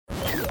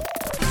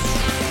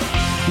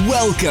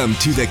Welcome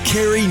to the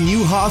Carey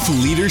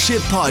Nieuwhof Leadership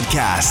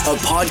Podcast, a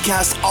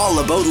podcast all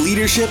about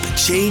leadership,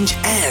 change,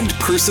 and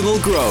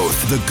personal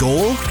growth. The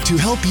goal? To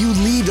help you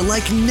lead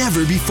like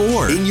never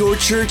before in your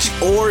church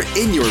or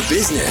in your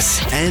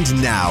business.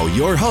 And now,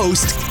 your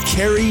host,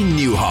 Carey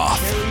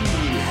Nieuwhof.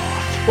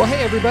 Well,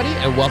 hey, everybody,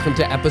 and welcome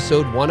to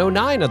episode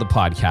 109 of the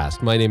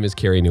podcast. My name is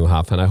Carey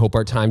Nieuwhof, and I hope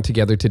our time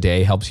together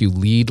today helps you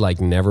lead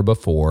like never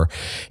before.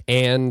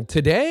 And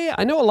today,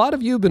 I know a lot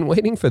of you have been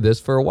waiting for this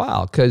for a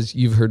while because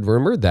you've heard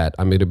rumored that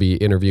I'm going to be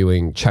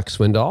interviewing Chuck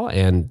Swindoll,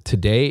 and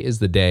today is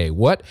the day.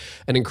 What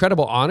an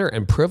incredible honor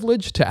and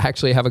privilege to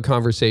actually have a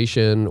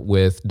conversation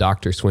with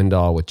Dr.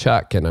 Swindoll, with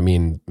Chuck. And I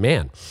mean,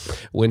 man,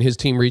 when his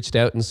team reached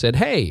out and said,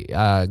 hey,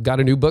 got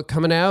a new book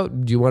coming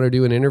out, do you want to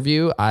do an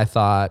interview? I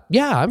thought,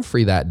 yeah, I'm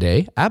free that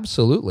day.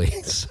 Absolutely.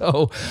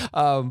 So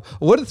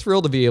what a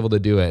thrill to be able to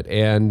do it.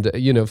 And,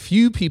 you know,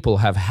 few people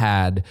have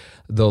had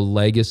the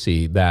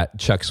legacy that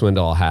Chuck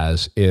Swindoll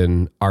has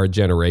in our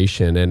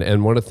generation.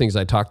 And one of the things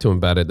I talked to him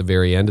about at the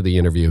very end of the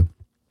interview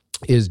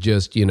is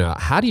just, you know,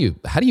 how do you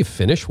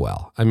finish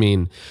well? I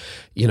mean,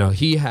 you know,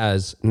 he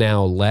has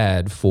now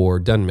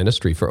done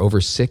ministry for over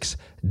 6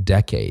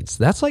 decades.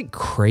 That's like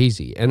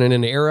crazy. And in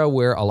an era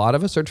where a lot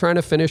of us are trying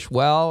to finish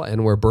well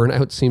and where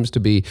burnout seems to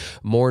be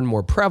more and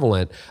more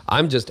prevalent,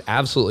 I'm just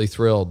absolutely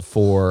thrilled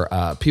for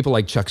people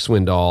like Chuck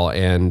Swindoll.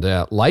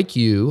 And like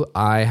you,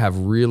 I have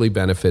really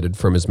benefited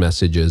from his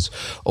messages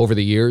over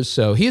the years.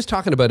 So he is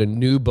talking about a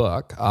new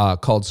book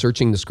called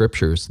Searching the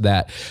Scriptures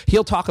that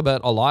he'll talk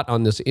about a lot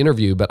on this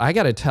interview. But I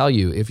got to tell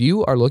you, if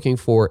you are looking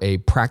for a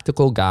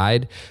practical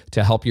guide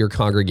to help your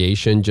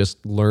congregation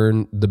just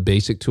learn the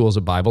basic tools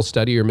of Bible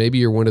study, or maybe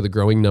you're one of the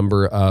growing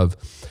number of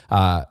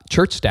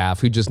church staff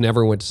who just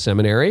never went to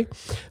seminary,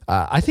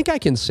 I think I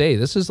can say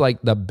this is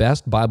like the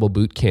best Bible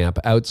boot camp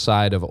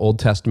outside of Old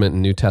Testament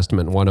and New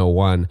Testament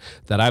 101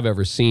 that I've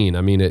ever seen.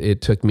 I mean,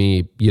 it took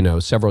me, you know,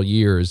 several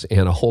years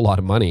and a whole lot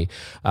of money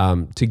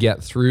to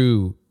get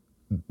through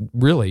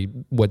really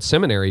what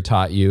seminary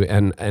taught you,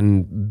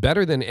 and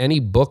better than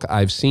any book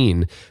I've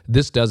seen,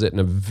 this does it in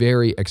a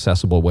very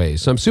accessible way.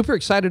 So I'm super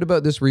excited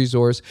about this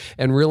resource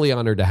and really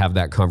honored to have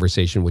that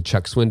conversation with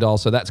Chuck Swindoll.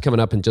 So that's coming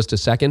up in just a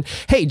second.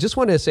 Hey, just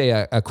want to say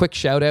a quick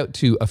shout out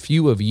to a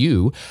few of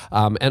you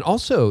and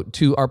also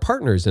to our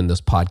partners in this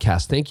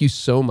podcast. Thank you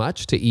so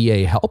much to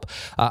EA Help.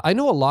 I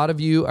know a lot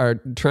of you are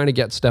trying to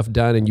get stuff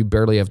done and you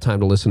barely have time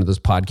to listen to this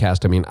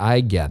podcast. I mean,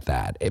 I get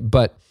that,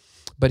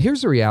 But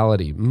here's the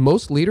reality.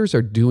 Most leaders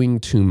are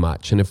doing too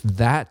much. And if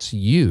that's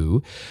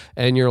you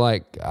and you're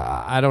like,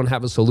 I don't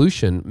have a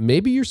solution,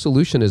 maybe your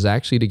solution is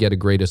actually to get a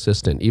great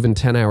assistant, even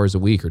 10 hours a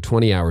week or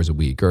 20 hours a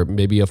week, or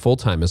maybe a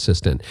full-time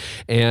assistant.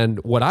 And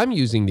what I'm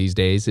using these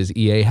days is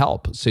EA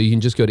Help. So you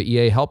can just go to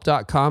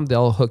eahelp.com.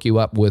 They'll hook you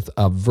up with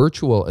a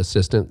virtual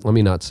assistant. Let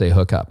me not say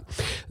hook up.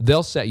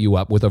 They'll set you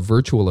up with a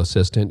virtual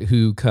assistant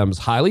who comes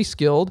highly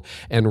skilled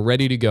and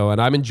ready to go.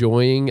 And I'm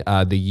enjoying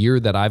the year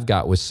that I've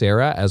got with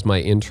Sarah as my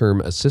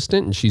interim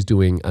assistant, and she's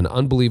doing an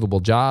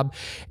unbelievable job.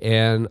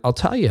 And I'll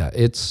tell you,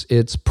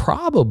 it's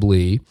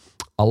probably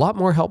a lot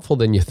more helpful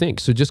than you think.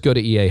 So just go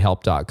to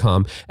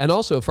eahelp.com. And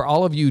also for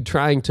all of you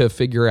trying to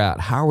figure out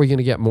how are we going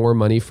to get more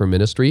money for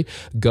ministry,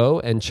 go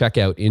and check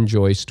out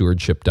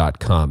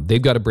enjoystewardship.com.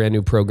 They've got a brand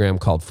new program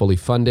called Fully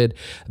Funded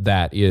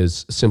that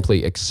is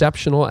simply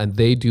exceptional, and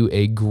they do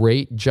a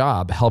great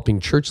job helping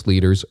church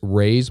leaders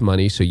raise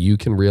money so you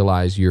can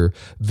realize your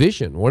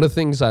vision. One of the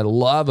things I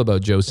love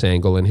about Joe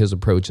Sangle and his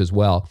approach as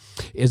well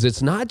is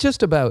it's not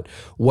just about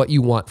what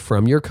you want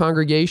from your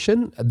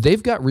congregation.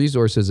 They've got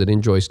resources at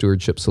Enjoy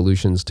Stewardship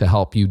Solutions to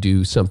help you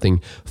do something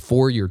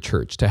for your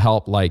church, to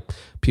help like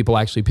people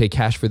actually pay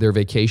cash for their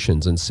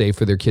vacations and save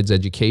for their kids'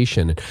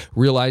 education and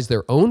realize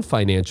their own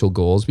financial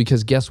goals.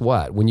 Because guess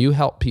what? When you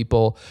help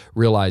people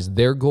realize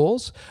their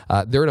goals,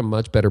 they're in a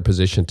much better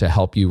position to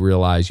help you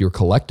realize your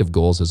collective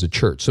goals as a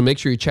church. So make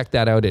sure you check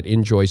that out at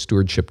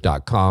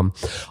enjoystewardship.com.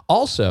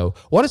 Also,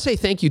 I want to say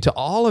thank you to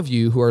all of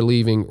you who are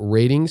leaving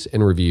ratings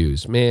and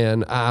reviews.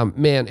 Man,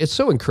 it's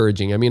so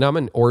encouraging. I mean, I'm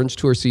in Orange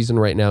Tour season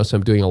right now, so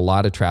I'm doing a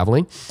lot of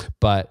traveling,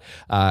 but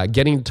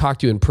getting to talk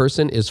to you in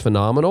person is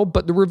phenomenal,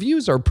 but the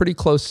reviews are pretty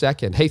close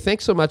second. Hey,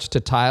 thanks so much to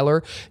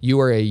Tyler. You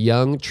are a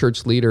young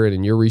church leader, and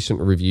in your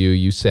recent review,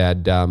 you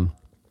said,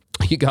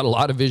 you got a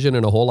lot of vision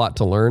and a whole lot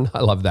to learn. I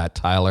love that,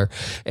 Tyler.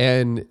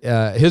 And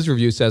his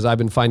review says, I've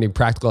been finding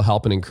practical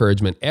help and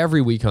encouragement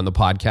every week on the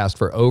podcast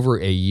for over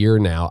a year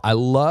now. I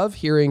love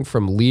hearing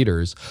from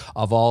leaders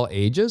of all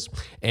ages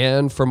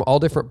and from all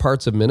different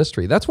parts of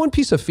ministry. That's one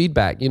piece of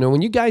feedback. You know,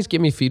 when you guys give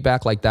me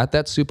feedback like that,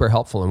 that's super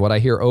helpful. And what I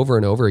hear over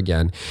and over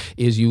again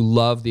is you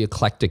love the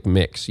eclectic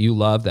mix. You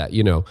love that,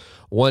 you know,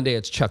 one day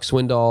it's Chuck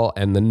Swindoll,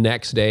 and the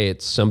next day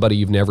it's somebody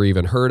you've never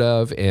even heard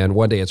of, and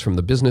one day it's from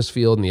the business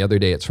field, and the other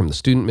day it's from the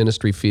student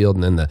ministry field,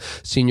 and then the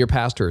senior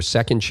pastor or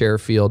second chair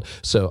field.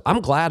 So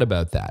I'm glad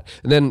about that.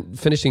 And then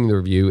finishing the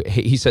review,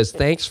 he says,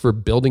 thanks for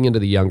building into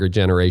the younger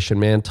generation.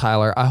 Man,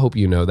 Tyler, I hope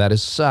you know that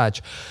is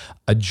such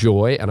a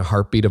joy and a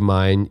heartbeat of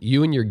mine.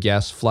 You and your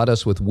guests flood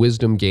us with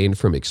wisdom gained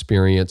from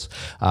experience.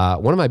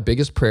 One of my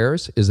biggest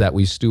prayers is that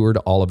we steward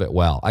all of it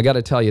well. I got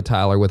to tell you,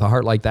 Tyler, with a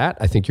heart like that,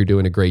 I think you're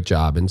doing a great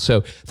job. And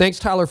so thanks,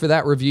 Tyler, for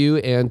that review,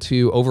 and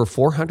to over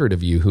 400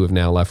 of you who have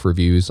now left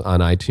reviews on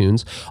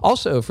iTunes.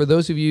 Also, for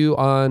those of you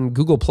on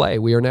Google Play,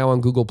 we are now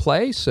on Google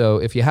Play. So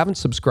if you haven't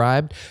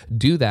subscribed,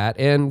 do that.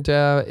 And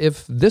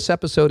if this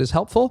episode is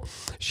helpful,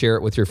 share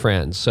it with your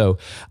friends. So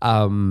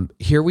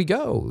here we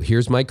go.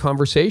 Here's my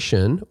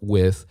conversation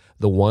with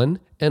the one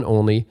and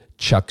only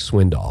Chuck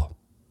Swindoll.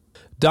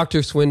 Dr.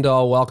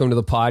 Swindoll, welcome to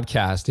the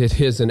podcast.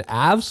 It is an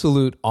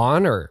absolute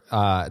honor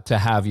to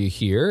have you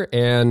here.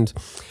 And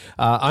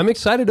I'm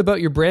excited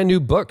about your brand new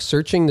book,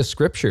 Searching the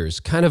Scriptures,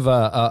 kind of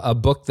a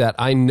book that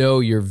I know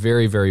you're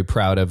very, very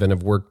proud of and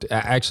have worked,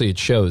 actually it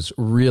shows,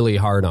 really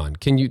hard on.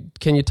 Can you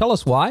tell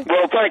us why?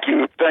 Well, thank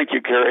you. Thank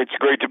you, Kerry. It's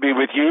great to be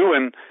with you,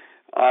 and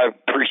I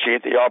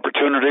appreciate the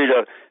opportunity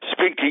to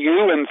speak to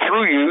you and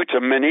through you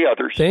to many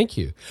others. Thank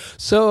you.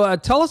 So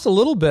tell us a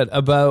little bit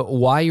about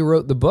why you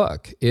wrote the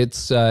book.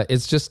 It's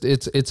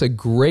a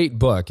great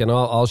book, and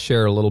I'll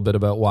share a little bit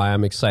about why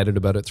I'm excited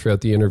about it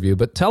throughout the interview.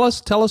 But tell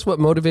us what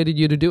motivated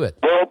you to do it.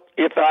 Well,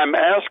 if I'm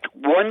asked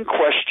one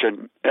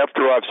question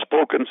after I've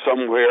spoken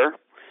somewhere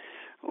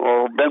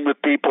or been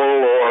with people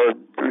or,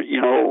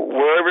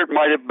 wherever it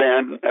might have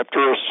been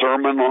after a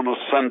sermon on a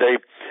Sunday,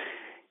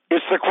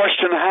 it's the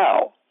question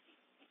how.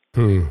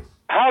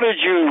 How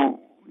did you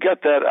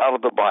get that out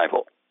of the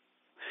Bible?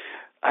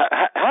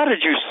 How did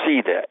you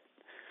see that?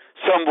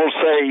 Some will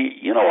say,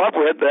 I've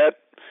read that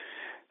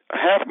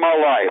half my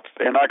life,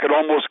 and I could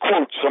almost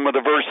quote some of the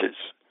verses,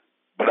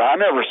 but I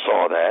never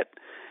saw that.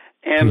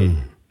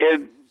 And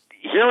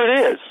here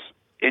it is,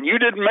 and you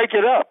didn't make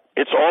it up.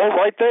 It's all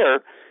right there.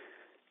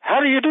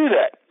 How do you do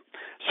that?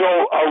 So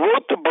I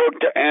wrote the book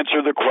to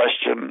answer the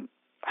question,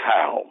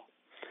 how?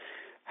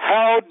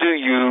 How do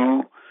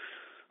you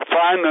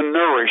find the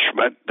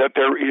nourishment that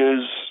there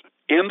is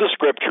in the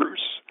Scriptures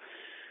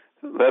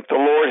that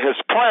the Lord has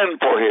planned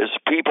for His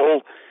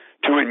people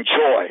to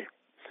enjoy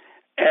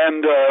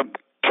and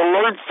to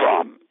learn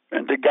from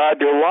and to guide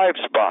their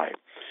lives by?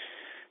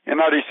 And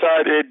I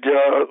decided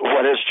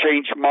what has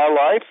changed my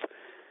life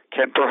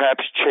can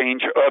perhaps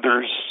change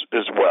others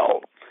as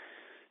well.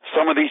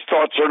 Some of these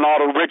thoughts are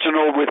not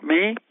original with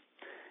me,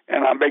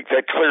 and I make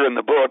that clear in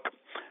the book,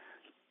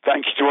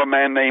 thanks to a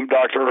man named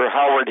Dr.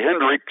 Howard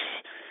Hendricks,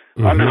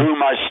 under whom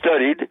I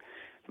studied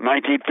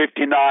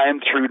 1959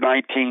 through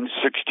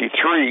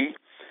 1963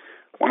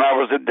 when I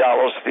was at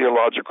Dallas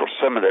Theological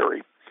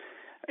Seminary.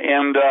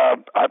 And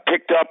I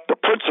picked up the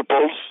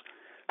principles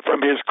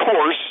from his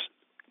course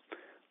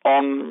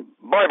on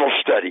Bible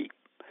study,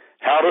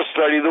 how to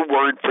study the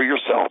Word for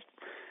yourself.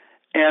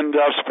 And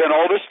I've spent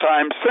all this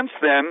time since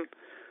then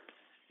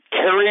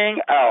carrying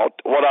out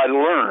what I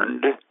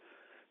learned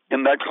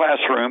in that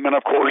classroom. And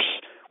of course,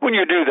 when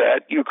you do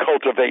that, you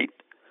cultivate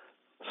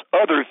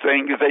other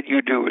things that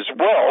you do as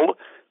well,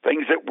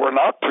 things that were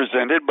not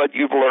presented, but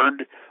you've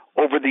learned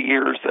over the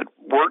years that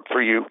work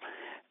for you.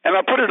 And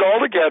I put it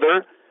all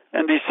together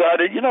and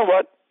decided, you know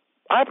what,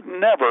 I've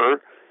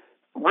never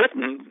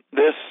written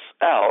this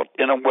out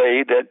in a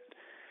way that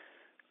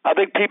I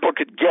think people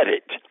could get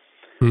it,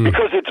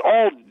 because it's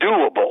all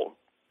doable,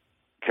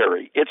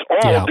 Kerry. It's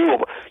all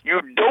doable.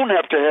 You don't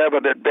have to have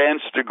an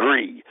advanced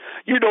degree.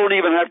 You don't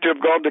even have to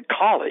have gone to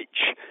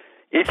college.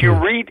 If you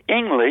read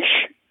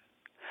English,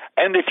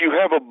 and if you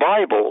have a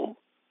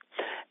Bible,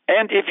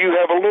 and if you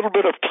have a little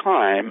bit of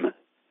time,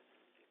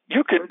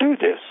 you can do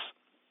this.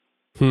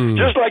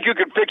 Just like you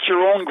can fix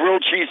your own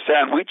grilled cheese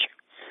sandwich,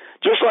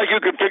 just like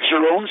you can fix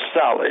your own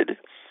salad.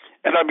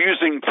 And I'm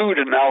using food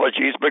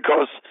analogies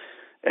because,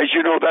 as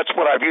you know, that's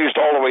what I've used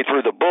all the way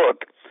through the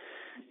book.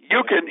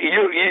 You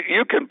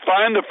can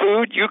find the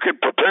food, you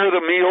can prepare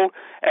the meal,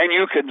 and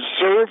you can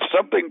serve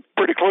something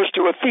pretty close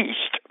to a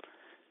feast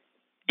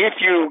if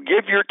you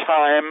give your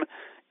time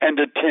and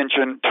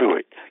attention to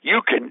it. You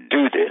can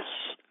do this.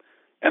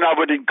 And I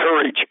would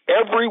encourage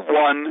every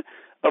one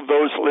of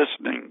those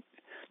listening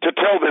to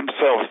tell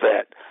themselves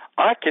that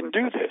I can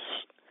do this.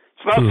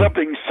 It's not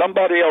something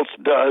somebody else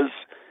does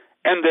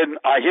and then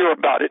I hear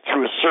about it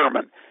through a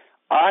sermon.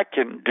 I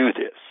can do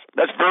this.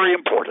 That's very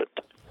important.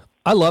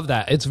 I love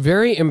that. It's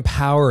very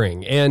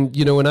empowering. And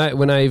you know, when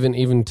I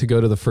even to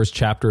go to the first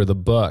chapter of the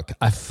book,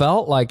 I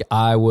felt like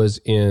I was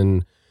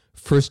in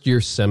first year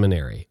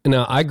seminary.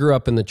 Now, I grew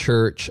up in the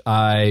church.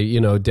 I,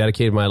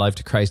 dedicated my life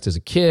to Christ as a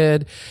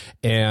kid,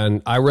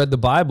 and I read the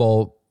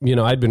Bible.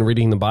 I'd been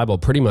reading the Bible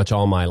pretty much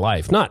all my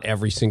life, not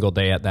every single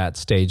day at that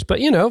stage, but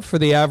for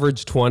the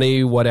average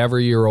 20 whatever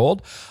year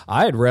old,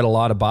 I had read a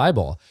lot of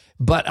Bible,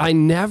 but I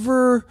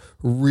never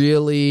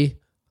really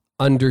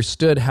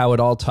understood how it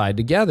all tied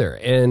together.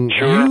 And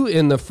you,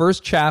 in the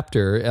first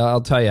chapter, I'll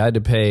tell you, I had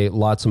to pay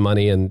lots of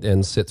money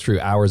and sit through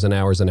hours and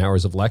hours and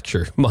hours of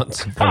lecture,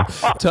 months of them,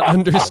 to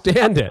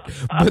understand it.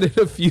 But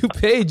in a few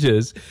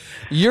pages,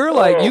 you're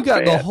like, you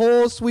got the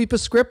whole sweep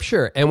of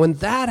Scripture. And when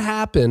that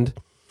happened,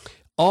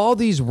 all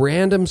these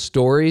random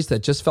stories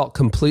that just felt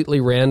completely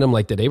random.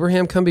 Like, did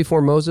Abraham come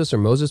before Moses or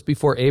Moses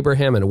before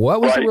Abraham? And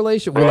what was the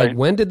relation? We're like,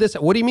 when did this,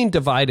 what do you mean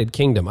divided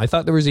kingdom? I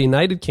thought there was a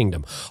united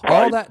kingdom.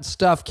 All that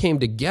stuff came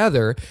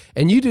together,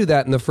 and you do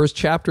that in the first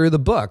chapter of the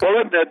book. Well,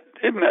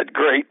 isn't that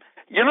great?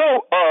 You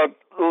know,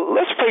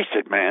 let's face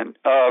it, man.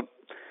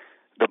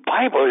 The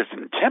Bible is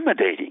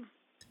intimidating.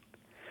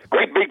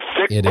 Great big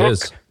thick book,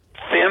 is.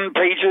 Thin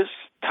pages,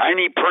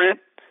 tiny print,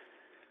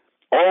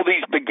 all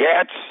these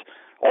begats,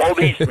 all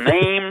these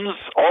names,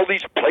 all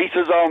these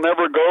places I'll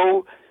never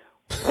go.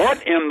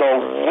 What in the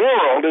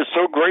world is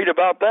so great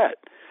about that?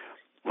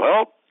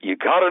 Well, you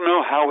got to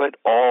know how it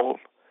all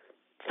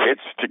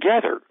fits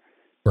together.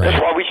 Right.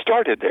 That's why we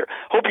started there.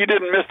 Hope you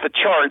didn't miss the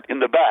chart in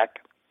the back.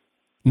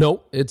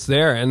 Nope, it's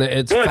there, and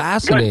it's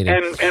fascinating.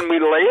 Good. And we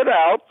lay it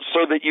out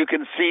so that you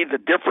can see the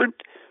different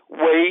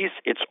ways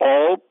it's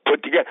all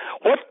put together.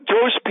 What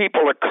throws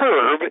people a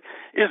curve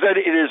is that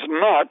it is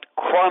not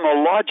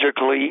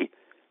chronologically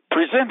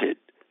presented.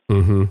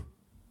 Mm-hmm.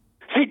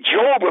 See,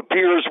 Job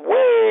appears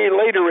way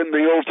later in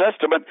the Old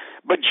Testament,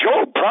 but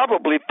Job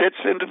probably fits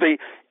into the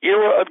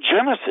era of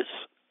Genesis.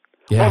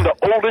 Yeah. One of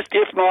the oldest,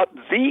 if not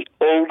the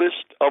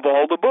oldest, of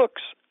all the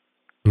books.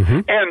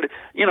 Mm-hmm. And,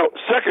 you know,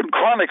 Second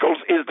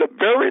Chronicles is the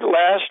very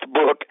last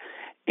book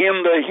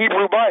in the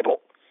Hebrew Bible.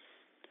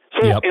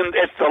 So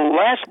it's the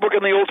last book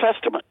in the Old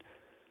Testament.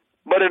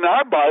 But in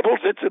our Bibles,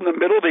 it's in the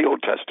middle of the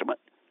Old Testament.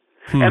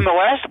 And the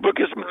last book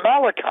is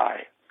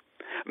Malachi.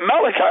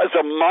 Malachi is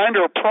a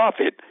minor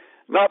prophet,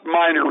 not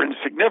minor in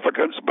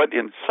significance, but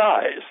in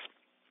size.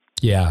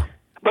 Yeah.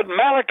 But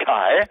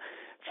Malachi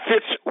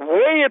fits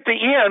way at the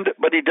end,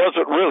 but he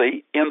doesn't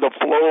really in the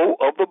flow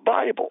of the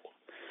Bible.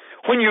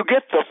 When you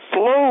get the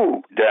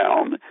flow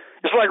down,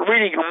 it's like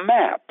reading a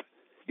map.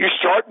 You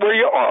start where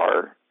you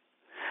are,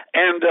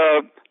 and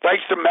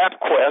thanks to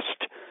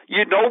MapQuest,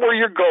 you know where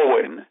you're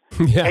going,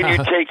 and you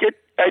take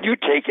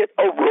it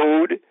a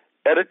road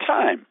at a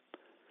time.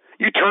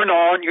 You turn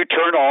on, you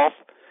turn off.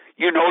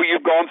 You know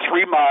you've gone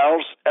 3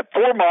 miles. At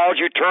 4 miles,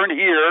 you turn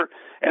here,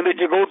 and then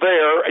you go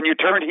there, and you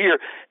turn here.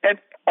 And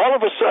all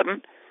of a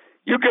sudden,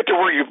 you get to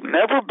where you've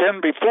never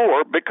been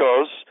before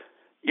because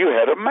you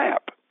had a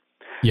map.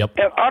 Yep.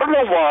 And I don't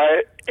know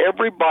why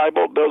every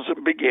Bible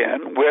doesn't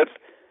begin with,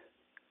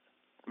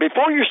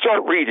 before you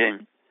start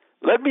reading,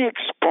 let me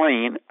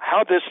explain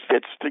how this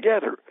fits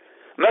together.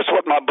 And that's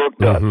what my book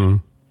does. Mm-hmm.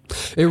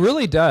 It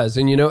really does.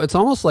 And, you know, it's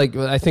almost like,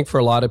 I think for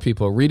a lot of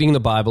people, reading the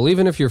Bible,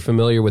 even if you're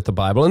familiar with the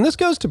Bible, and this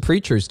goes to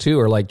preachers too,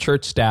 or like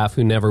church staff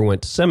who never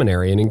went to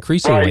seminary. And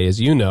increasingly,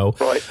 as you know,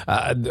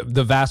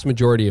 the vast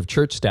majority of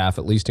church staff,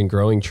 at least in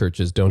growing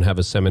churches, don't have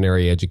a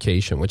seminary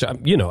education, which,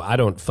 you know, I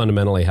don't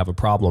fundamentally have a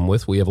problem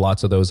with. We have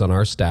lots of those on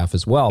our staff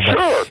as well. But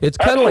it's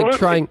kind of like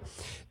trying...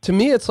 To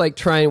me, it's like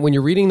trying, when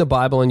you're reading the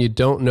Bible and you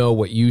don't know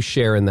what you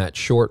share in that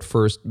short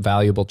first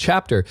valuable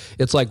chapter,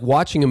 it's like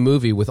watching a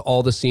movie with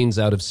all the scenes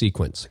out of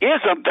sequence.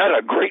 Isn't that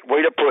a great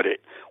way to put it?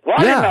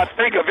 Why didn't I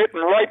think of it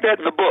and write that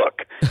in the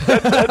book?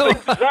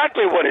 That's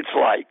exactly what it's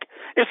like.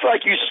 It's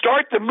like you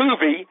start the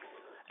movie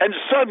and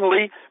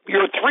suddenly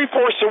you're 3/4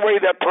 away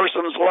that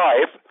person's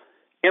life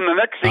in the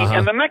next scene.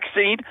 And the next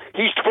scene,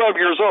 he's 12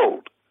 years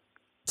old.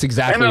 It's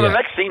exactly And then the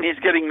next scene, he's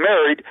getting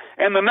married.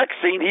 And the next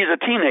scene, he's a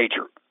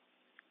teenager.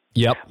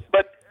 Yep.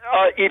 But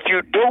if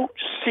you don't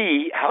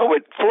see how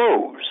it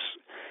flows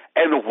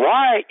and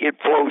why it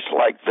flows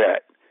like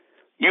that,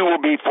 you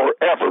will be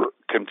forever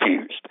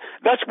confused.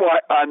 That's why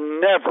I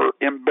never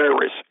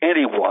embarrass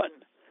anyone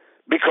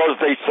because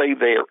they say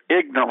they are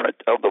ignorant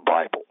of the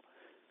Bible.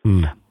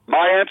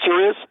 My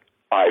answer is,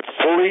 I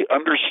fully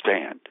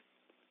understand.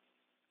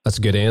 That's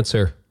a good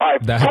answer. I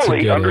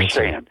fully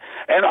understand.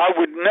 And I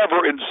would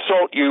never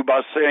insult you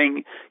by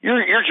saying,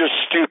 you're just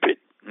stupid.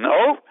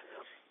 No.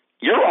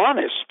 You're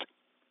honest.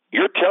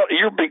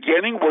 You're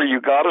beginning where you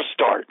got to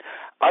start.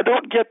 I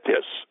don't get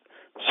this,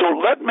 so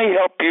let me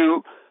help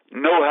you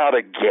know how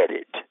to get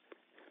it.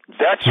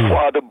 That's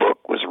why the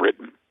book was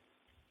written.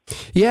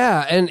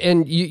 Yeah,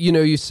 and you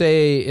know, you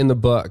say in the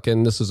book,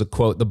 and this is a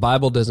quote, the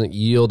Bible doesn't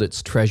yield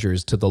its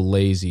treasures to the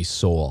lazy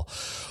soul.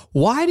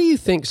 Why do you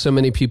think so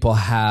many people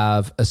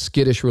have a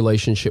skittish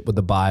relationship with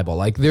the Bible?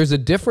 Like, there's a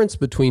difference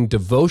between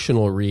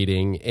devotional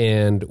reading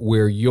and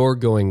where you're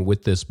going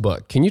with this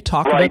book. Can you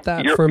talk about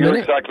that for a minute?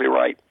 You're exactly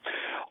right.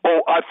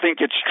 Oh, I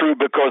think it's true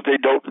because they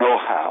don't know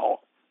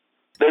how.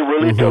 They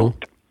really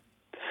don't.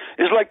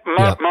 It's like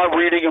my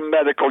reading a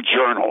medical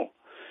journal.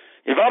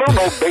 If I don't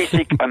know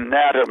basic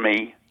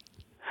anatomy,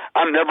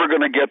 I'm never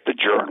going to get the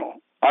journal.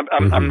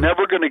 I'm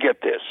never going to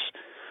get this.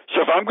 So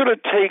if I'm going to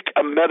take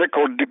a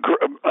medical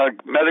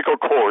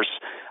course,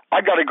 I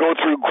got to go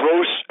through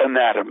gross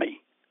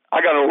anatomy.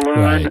 I got to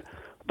learn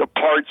the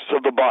parts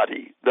of the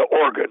body, the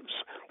organs,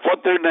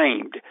 what they're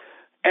named,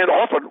 and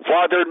often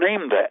why they're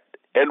named that,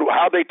 and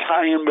how they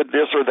tie in with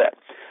this or that.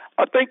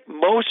 I think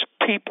most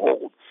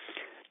people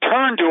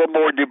turn to a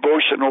more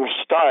devotional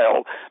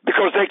style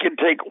because they can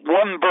take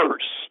one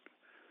verse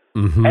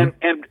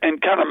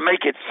and kind of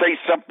make it say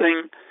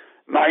something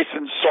nice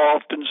and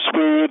soft and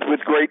smooth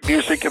with great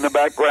music in the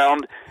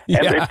background,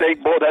 And they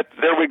think, boy,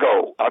 there we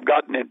go. I've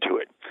gotten into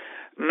it.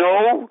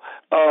 No,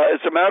 as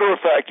a matter of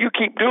fact, you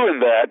keep doing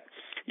that,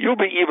 you'll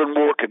be even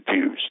more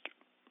confused.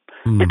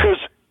 Because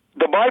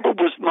the Bible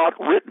was not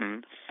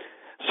written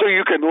so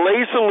you can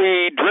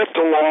lazily drift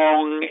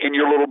along in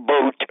your little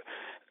boat,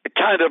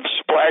 kind of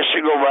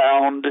splashing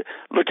around,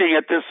 looking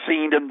at this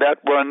scene and that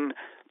one,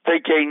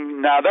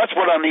 thinking, now that's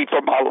what I need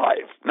for my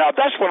life. Now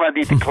that's what I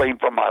need to claim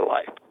for my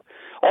life.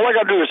 All I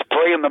got to do is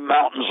pray and the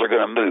mountains are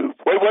going to move.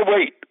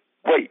 Wait.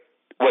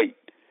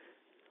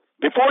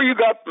 Before you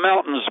got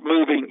mountains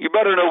moving, you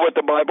better know what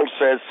the Bible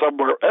says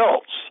somewhere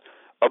else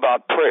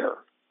about prayer.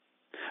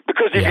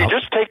 Because if you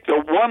just take the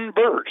one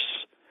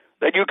verse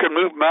that you can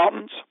move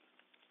mountains,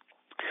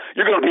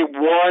 you're going to be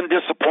one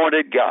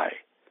disappointed guy.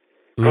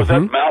 Because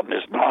that mountain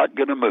is not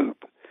going to move.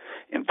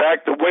 In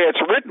fact, the way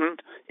it's written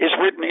is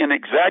written in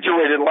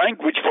exaggerated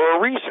language for a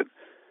reason.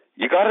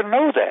 You got to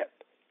know that.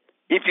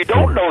 If you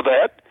don't know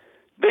that,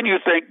 then you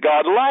think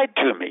God lied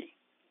to me.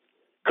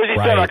 Because he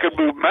said I could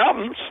move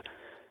mountains,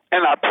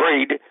 and I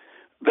prayed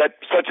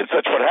that such and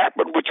such would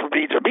happen, which would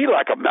either be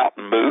like a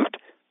mountain moved,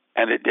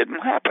 and it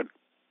didn't happen.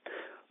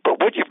 But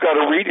what you've got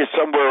to read is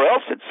somewhere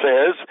else it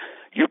says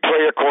you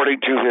pray according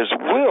to his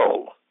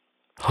will.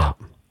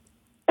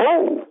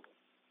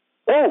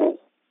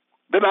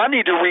 Then I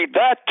need to read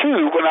that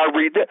too when I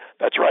read that.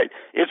 That's right.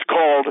 It's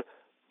called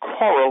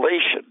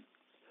correlation.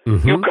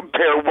 You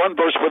compare one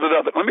verse with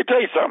another. Let me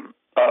tell you something,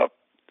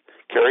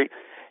 Kerry.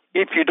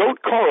 If you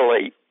don't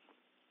correlate,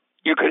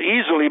 you could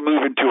easily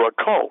move into a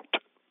cult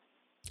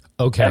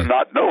and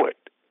not know it.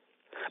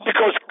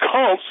 Because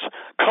cults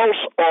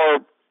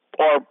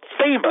are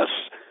famous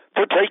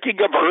for taking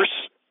a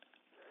verse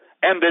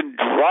and then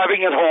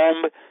driving it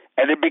home,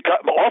 and it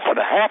becomes often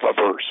half a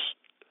verse.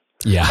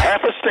 Yeah.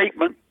 Half a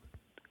statement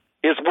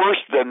is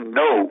worse than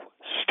no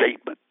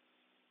statement.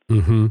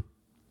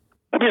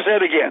 Let me say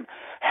it again.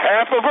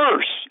 Half a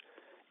verse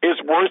is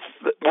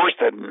worse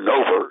than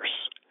no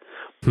verse.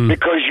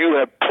 Because you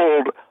have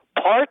pulled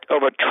part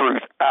of a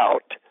truth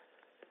out.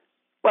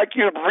 Like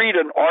you'd read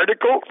an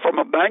article from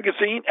a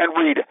magazine and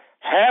read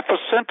half a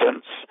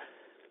sentence,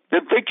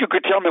 then think you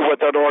could tell me what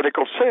that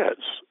article says.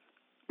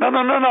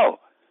 No.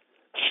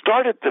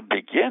 Start at the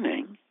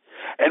beginning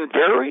and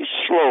very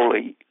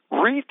slowly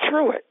read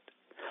through it.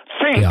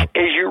 Think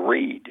as you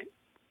read.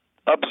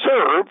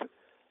 Observe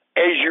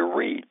as you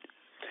read.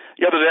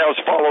 The other day I was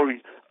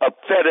following a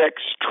FedEx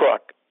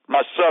truck.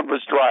 My son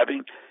was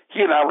driving.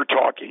 He and I were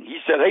talking. He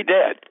said, "Hey,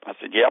 Dad." I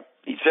said, "Yep."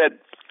 He said,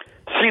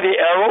 "See the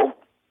arrow?"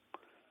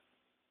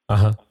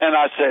 And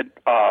I said,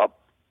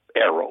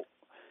 "Arrow."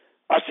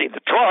 I see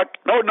the truck.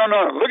 No.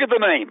 Look at the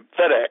name,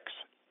 FedEx.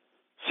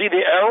 See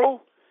the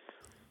arrow?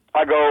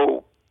 I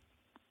go,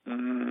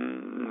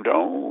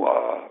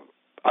 no.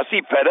 I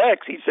see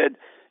FedEx. He said,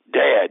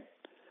 "Dad,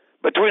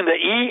 between the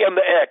E and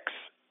the X,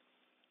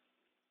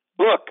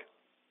 look."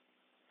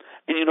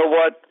 And you know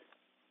what?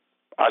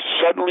 I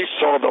suddenly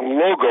saw the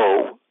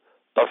logo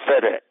of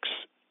FedEx.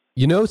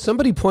 You know,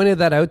 somebody pointed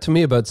that out to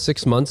me about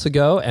 6 months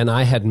ago, and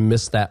I had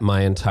missed that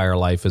my entire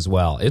life as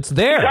well. It's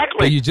there,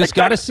 but you just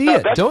got to see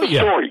it, don't you?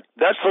 Story.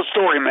 That's the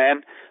story,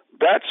 man.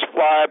 That's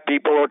why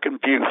people are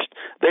confused.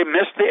 They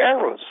miss the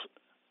arrows.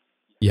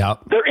 Yeah,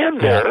 they're in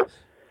there,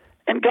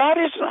 and God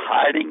isn't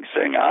hiding,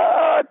 saying,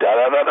 I'm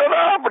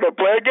going to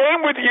play a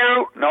game with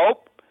you.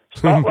 Nope,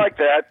 it's not like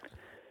that.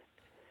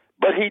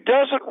 But he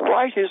doesn't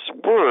write his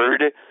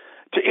word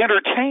to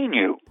entertain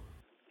you.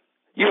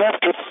 You have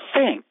to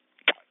think.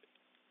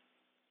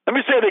 Let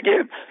me say it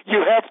again.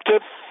 You have to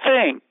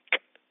think.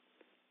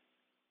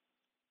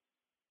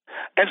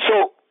 And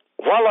so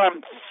while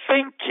I'm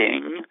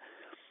thinking,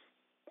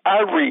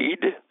 I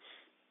read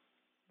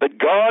that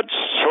God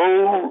so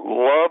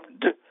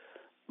loved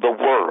the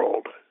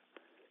world.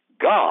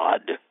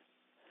 God,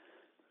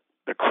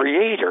 the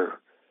Creator,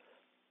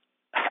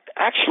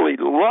 actually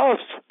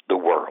loves the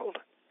world.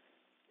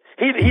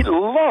 He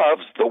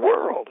loves the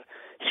world.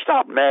 He's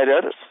not mad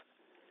at us.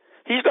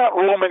 He's not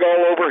roaming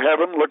all over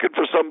heaven looking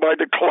for somebody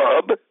to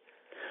club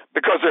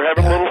because they're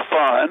having a little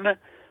fun.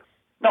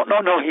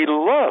 No. He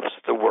loves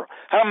the world.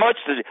 How much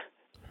did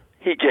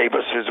he gave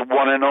us his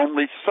one and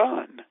only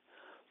Son?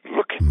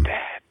 Look at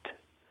that.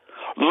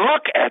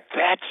 Look at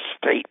that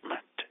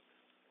statement.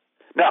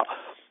 Now,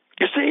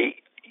 you see,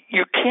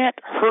 you can't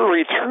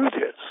hurry through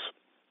this.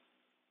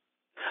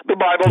 The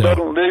Bible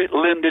doesn't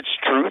lend its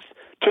truth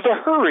to the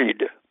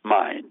hurried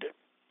mind.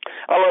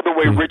 I love the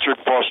way Richard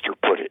Foster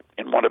put it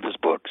in one of his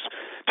books.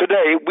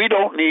 Today, we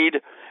don't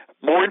need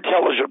more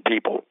intelligent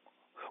people.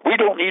 We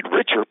don't need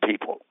richer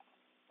people.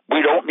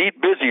 We don't need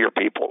busier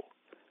people.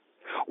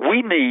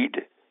 We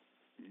need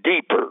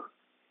deeper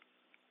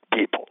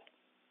people.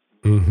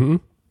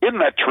 Isn't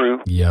that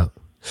true? Yeah.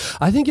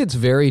 I think it's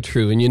very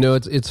true. And, you know,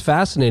 it's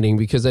fascinating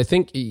because I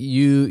think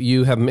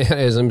you have,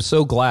 as I'm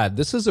so glad,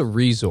 this is a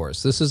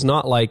resource. This is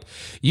not like,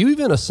 you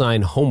even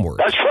assign homework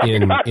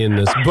in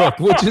this book,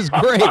 which is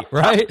great,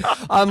 right?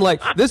 I'm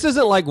like, this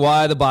isn't like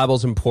why the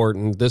Bible's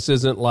important. This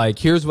isn't like,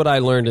 here's what I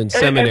learned in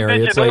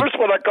seminary. It's like,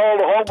 what I call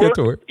the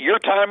homework? Your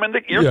time in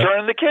your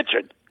turn in the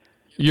kitchen.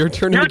 Your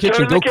turn in the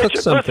kitchen. Go cook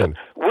something.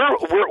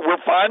 Listen,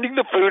 we're finding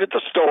the food at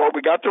the store.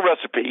 We got the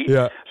recipe.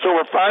 Yeah. So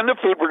we're finding the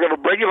food. We're going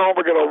to bring it home.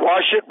 We're going to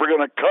wash it. We're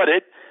going to cut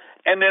it,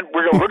 and then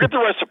we're going to look at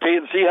the recipe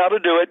and see how to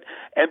do it,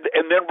 and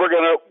then we're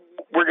going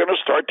to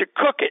start to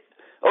cook it.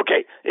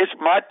 Okay, it's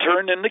my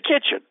turn in the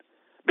kitchen.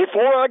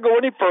 Before I go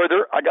any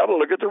further, I got to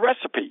look at the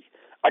recipe.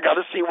 I got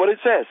to see what it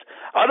says.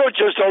 I don't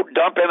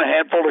dump in a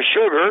handful of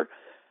sugar.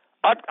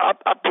 I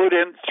put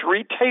in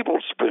 3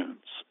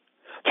 tablespoons.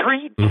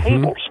 3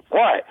 tables.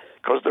 Why?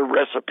 Because the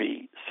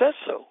recipe says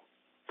so.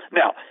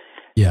 Now,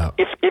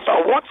 if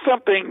I want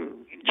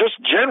something just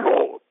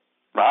general,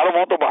 I don't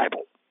want the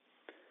Bible.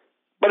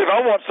 But if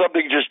I want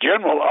something just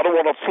general, I don't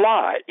want to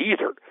fly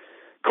either.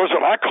 Because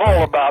when I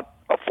call about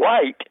a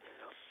flight,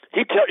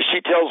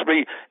 she tells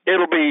me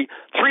it'll be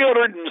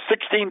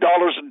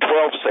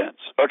 $316.12.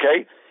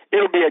 Okay,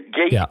 it'll be at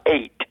gate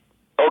 8.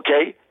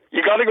 Okay,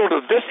 you got to go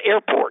to this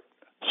airport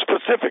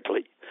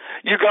specifically.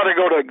 You got to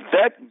go to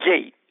that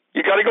gate.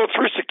 You got to go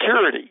through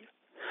security.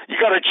 You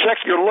got to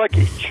check your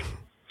luggage.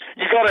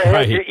 You got to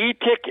have your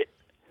e-ticket.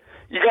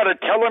 You got to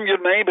tell them your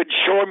name and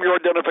show them your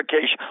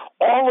identification.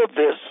 All of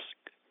this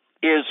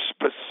is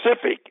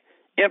specific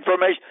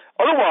information.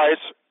 Otherwise,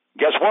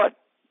 guess what?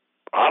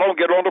 I don't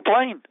get on the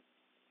plane.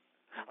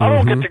 I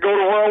don't get to go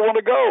to where I want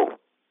to go.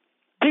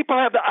 People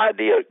have the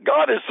idea,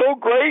 God is so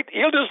great,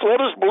 he'll just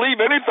let us believe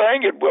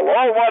anything and we'll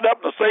all wind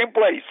up in the same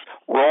place.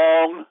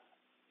 Wrong.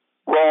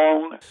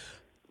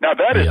 Now,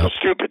 that is a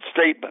stupid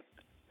statement.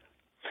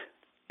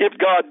 If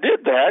God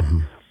did that,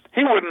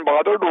 he wouldn't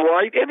bother to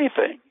write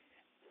anything.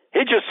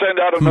 He'd just send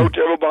out a note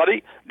to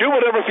everybody, do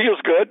whatever feels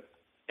good,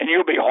 and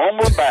you'll be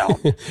homeward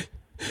bound.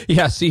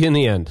 Yeah, see you in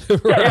the end.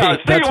 Right?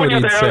 That's what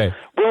he'd say.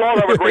 We'll all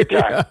have a great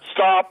time.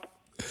 Stop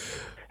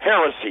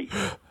heresy.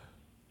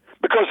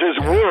 Because his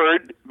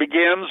word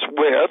begins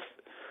with,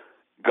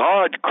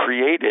 God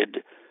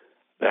created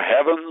the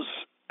heavens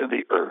and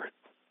the earth.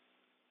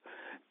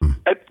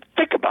 And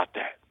think about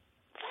that.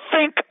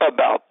 Think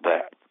about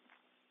that.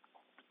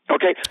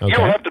 Okay? You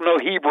don't have to know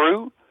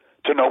Hebrew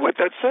to know what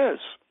that says.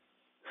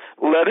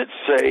 Let it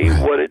say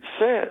what it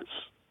says.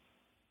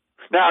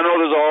 Now, I know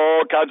there's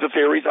all kinds of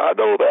theories. I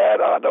know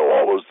that. I know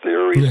all those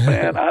theories,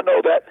 man. I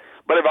know that.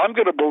 But if I'm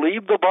going to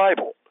believe the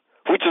Bible,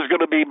 which is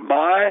going to be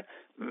my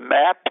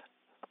map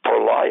for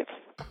life,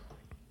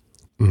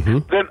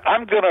 then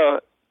I'm going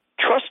to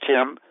trust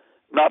him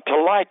not to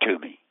lie to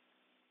me.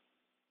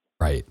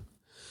 Right.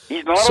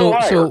 He's not a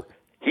liar.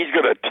 He's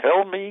going to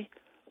tell me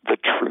the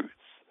truth.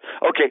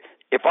 Okay,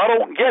 if I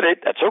don't get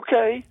it, that's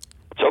okay.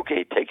 It's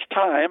okay. It takes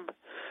time.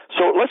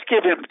 So let's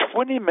give him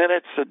 20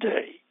 minutes a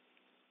day.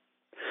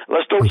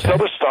 Let's don't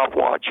set a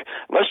stopwatch.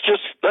 Let's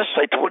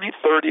say 20,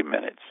 30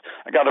 minutes.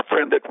 I got a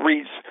friend that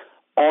reads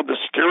on the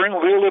steering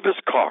wheel of his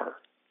car.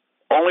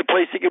 Only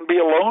place he can be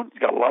alone. He's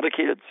got a lot of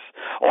kids.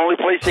 Only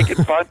place he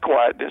can find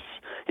quietness.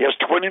 He has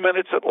 20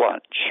 minutes at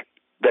lunch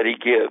that he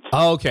gives.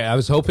 Oh, okay. I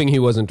was hoping he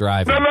wasn't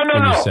driving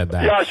when you said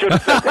that. Yeah, I should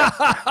have said that.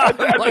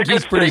 That's like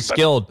he's pretty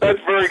skilled. That's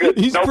very good.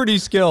 He's pretty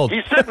skilled.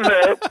 He's sitting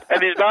there,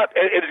 and he's got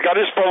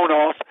his phone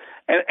off,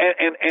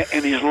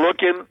 and he's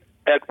looking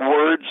at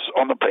words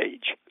on the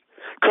page.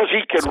 Because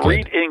he can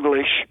read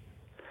English,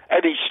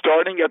 and he's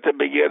starting at the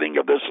beginning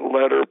of this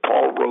letter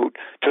Paul wrote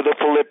to the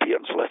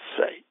Philippians, let's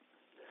say.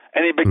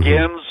 And he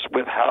begins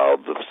with how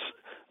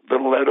the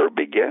letter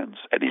begins,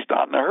 and he's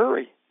not in a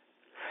hurry.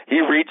 He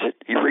reads it.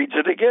 He reads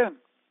it again.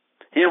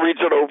 He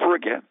reads it over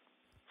again.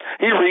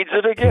 He reads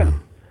it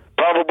again,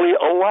 probably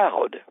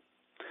aloud.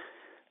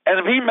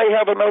 And he may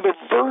have another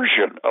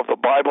version of the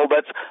Bible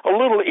that's a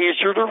little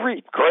easier to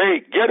read.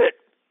 Great, get it.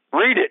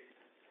 Read it.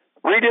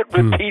 Read it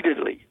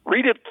repeatedly.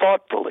 Read it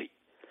thoughtfully.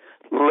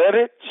 Let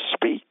it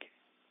speak.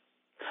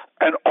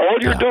 And all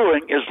you're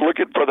doing is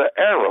looking for the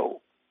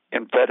arrow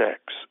in FedEx.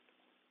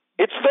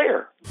 It's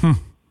there.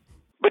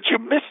 But you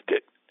missed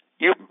it.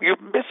 You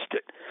missed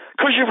it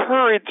because you've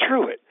hurried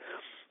through it.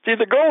 See,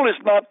 the goal is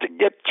not to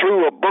get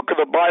through a book of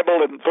the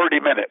Bible in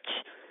 30 minutes.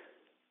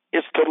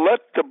 It's to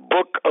let the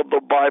book of the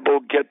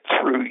Bible get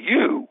through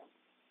you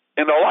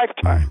in a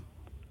lifetime.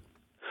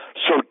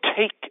 So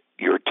take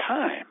your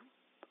time.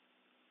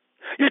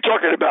 You're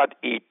talking about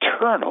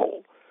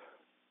eternal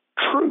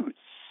truths.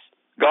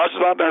 God's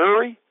not in a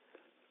hurry,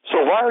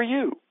 so why are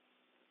you?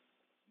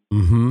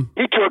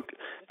 He took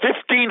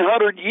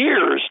 1,500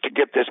 years to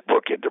get this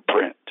book into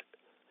print.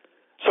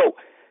 So,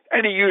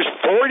 and he used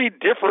 40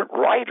 different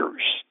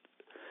writers.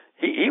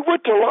 He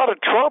went to a lot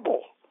of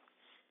trouble.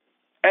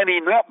 And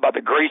he, not by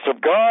the grace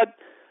of God,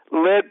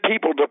 led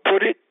people to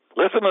put it,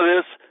 listen to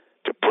this,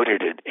 to put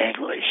it in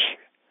English.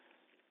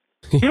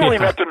 You don't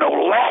even have to know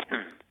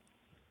Latin.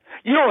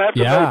 You don't have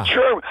to know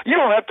German. You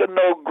don't have to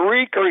know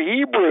Greek or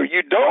Hebrew.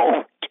 You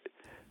don't.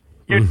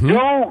 You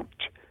don't.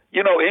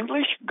 You know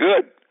English?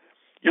 Good.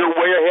 You're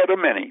way ahead of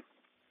many.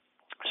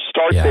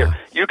 Start there.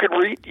 You can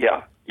read?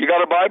 Yeah. You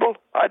got a Bible?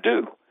 I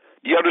do.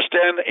 Do you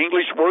understand the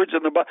English words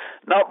in the Bible?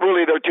 Not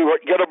really. They're too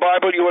hard. Get a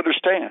Bible, you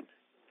understand.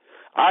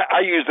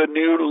 I use the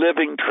New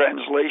Living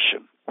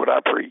Translation when I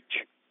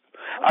preach.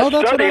 I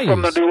study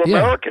from the New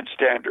American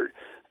Standard.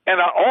 And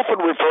I often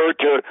refer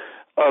to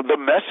the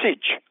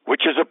Message,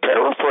 which is a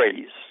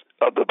paraphrase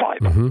of the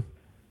Bible. Mm-hmm.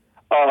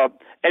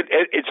 And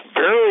it's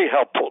very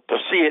helpful to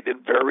see it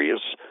in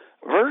various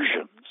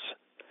versions.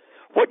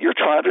 What you're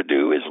trying to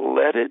do is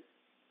let it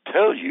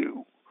tell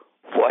you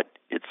what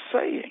it's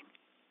saying.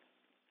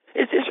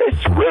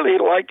 It's really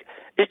like,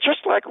 it's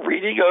just like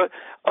reading a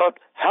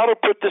how to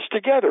put this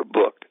together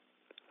book.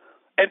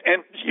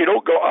 And you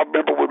don't go, I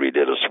remember when we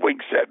did a swing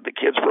set and the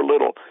kids were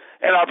little,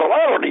 and I thought,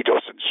 I don't need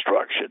those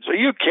instructions. Are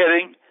you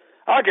kidding?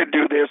 I can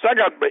do this. I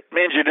got an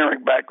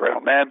engineering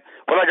background, man.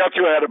 When I got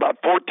through, I had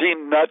about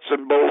 14 nuts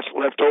and bolts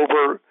left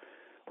over.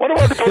 What do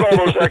I put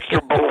all those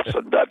extra bolts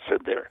and nuts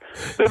in there?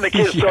 Then the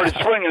kids started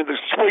swinging, and the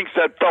swing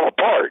set fell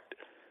apart.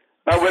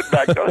 I went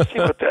back. Let's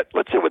see what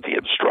the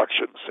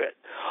instructions said.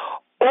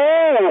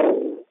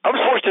 Oh, I'm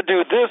supposed to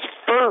do this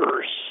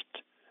first.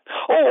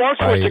 Oh, I'm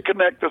supposed to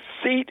connect the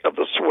seat of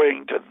the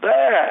swing to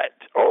that.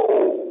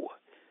 Oh,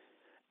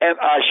 and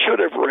I should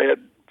have read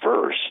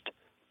first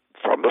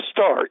from the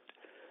start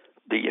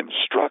the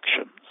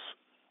instructions.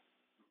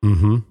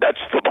 Mm-hmm. That's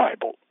the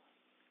Bible.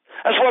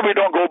 That's why we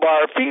don't go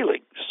by our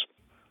feelings.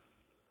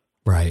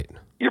 Right.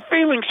 Your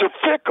feelings are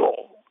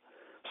fickle.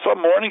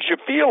 Some mornings you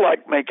feel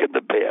like making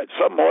the bed.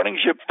 Some mornings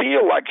you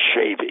feel like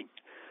shaving.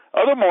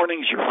 Other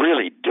mornings you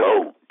really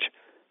don't.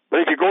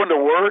 But if you're going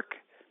to work,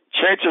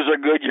 chances are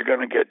good you're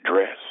going to get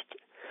dressed.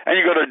 And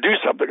you're going to do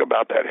something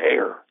about that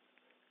hair.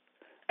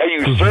 And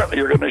you certainly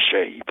are going to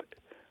shave.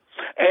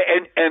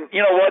 And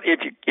you know what?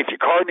 If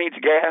your car needs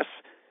gas,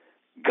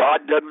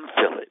 God doesn't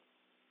fill it.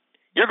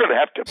 You're going to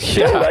have to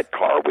fill that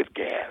car with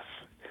gas.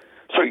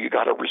 So you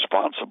got a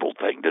responsible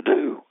thing to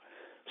do.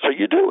 So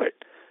you do it.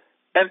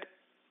 And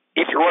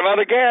if you run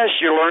out of gas,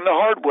 you learn the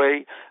hard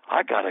way.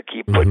 I got to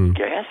keep putting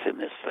gas in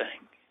this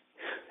thing.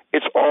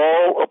 It's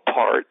all a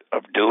part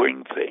of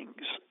doing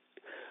things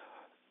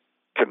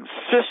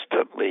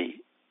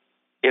consistently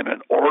in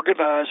an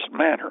organized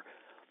manner.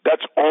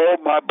 That's all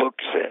my book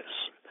says.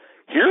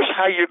 Here's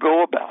how you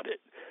go about it.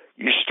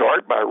 You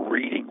start by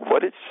reading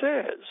what it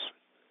says.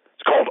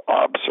 It's called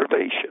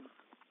observation.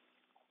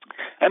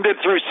 And then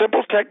through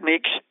simple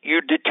techniques,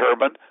 you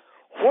determine,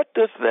 what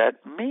does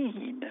that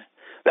mean?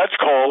 That's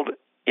called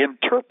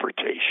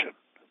interpretation.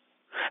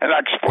 And I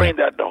explain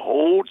that in the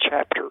whole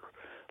chapter,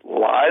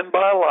 line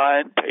by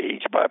line,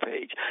 page by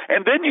page.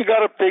 And then you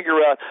got to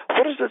figure out,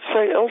 what does it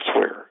say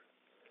elsewhere?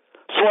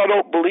 So I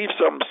don't believe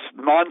some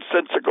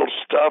nonsensical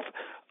stuff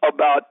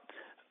about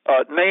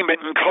name it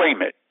and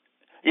claim it.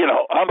 You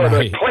know, I'm going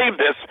to claim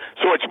this,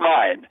 so it's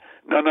mine.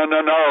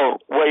 No.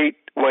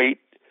 Wait.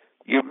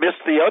 You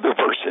missed the other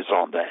verses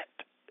on that.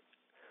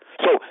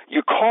 So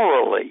you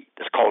correlate.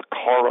 It's called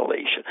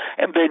correlation.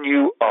 And then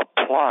you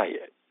apply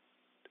it.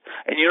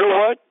 And you know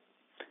what?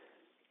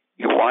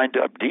 You wind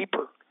up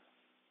deeper.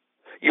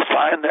 You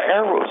find the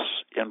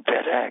arrows in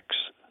FedEx.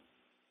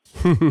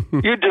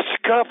 You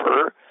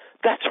discover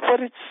that's what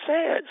it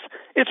says.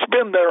 It's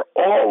been there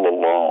all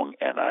along,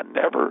 and I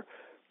never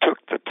took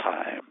the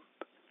time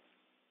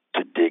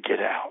to dig it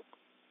out.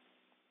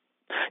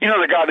 You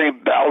know the guy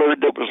named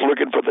Ballard that was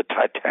looking for the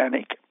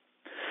Titanic?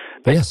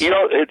 Yes. You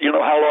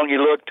know how long he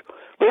looked?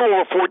 A little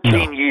over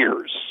 14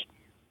 years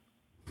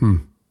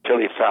till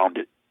he found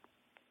it.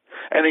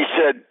 And he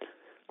said,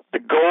 the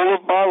goal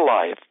of my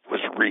life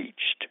was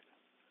reached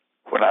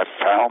when I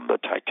found the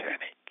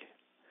Titanic.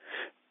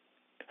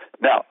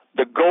 Now,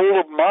 the goal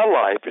of my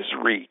life is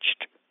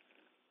reached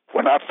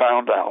when I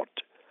found out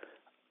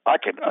I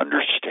can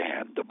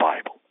understand the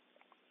Bible.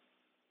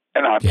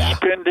 And I'm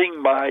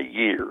spending my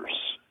years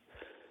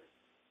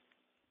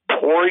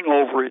poring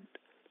over it,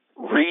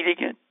 reading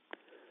it,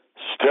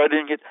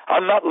 studying it.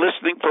 I'm not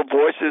listening for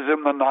voices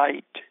in the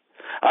night.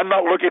 I'm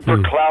not looking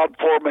for cloud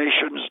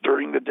formations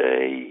during the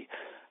day.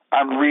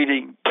 I'm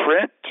reading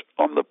print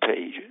on the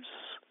pages.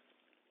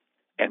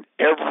 And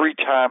every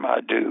time I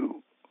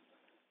do,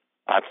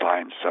 I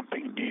find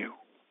something new.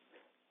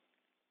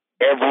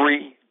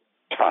 Every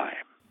time.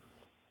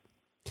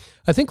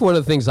 I think one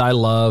of the things I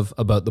love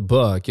about the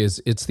book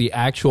is it's the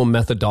actual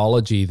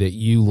methodology that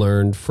you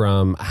learned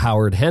from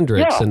Howard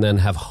Hendricks and then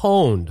have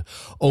honed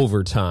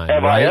over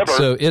time, right?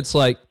 So it's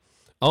like,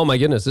 oh my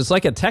goodness, it's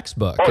like a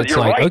textbook. It's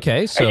like,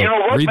 okay, so you know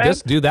what, read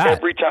this, do that.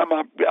 Every time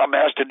I'm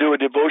asked to do a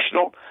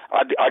devotional,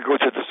 I go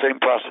through the same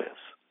process.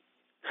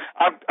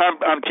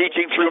 I'm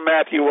teaching through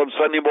Matthew on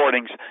Sunday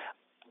mornings.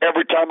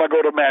 Every time I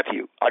go to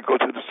Matthew, I go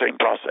through the same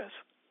process.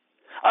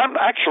 I'm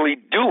actually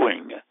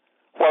doing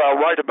what I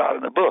write about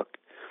in the book.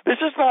 This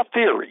is not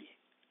theory.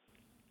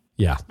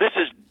 Yeah. This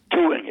is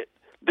doing it.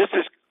 This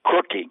is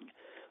cooking.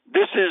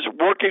 This is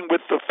working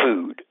with the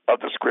food of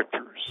the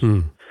Scriptures.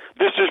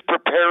 This is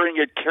preparing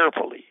it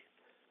carefully.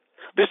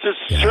 This is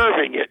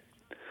serving it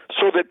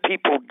so that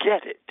people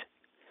get it.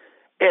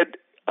 And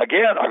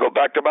again, I go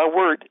back to my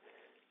word.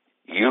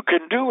 You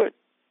can do it.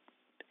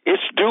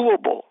 It's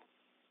doable.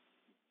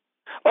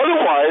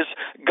 Otherwise,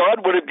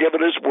 God would have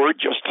given His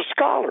word just to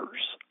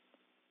scholars.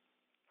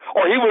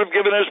 Or He would have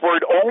given His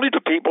word only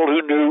to people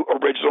who knew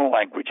original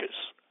languages.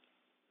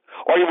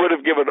 Or He would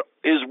have given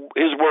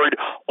His word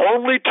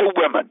only to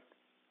women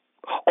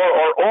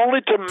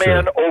only to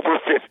men over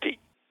 50.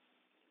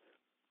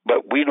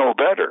 But we know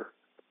better.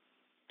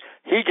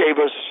 He gave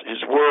us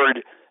his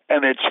word,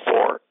 and it's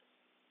for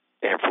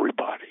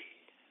everybody.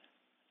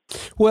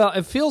 Well,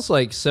 it feels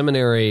like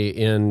seminary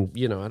in,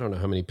 I don't know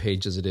how many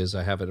pages it is.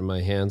 I have it in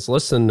my hands.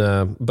 Less than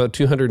about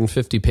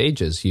 250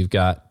 pages. You've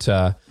got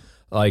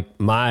like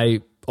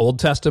my Old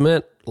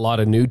Testament, a lot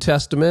of New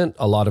Testament,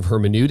 a lot of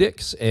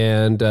hermeneutics,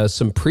 and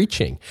some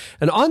preaching.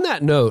 And on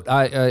that note,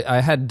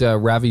 I had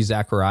Ravi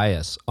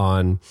Zacharias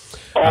on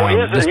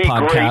this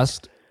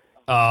podcast. Great?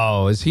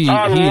 Oh, is he?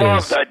 I he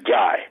love is, that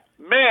guy.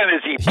 Man,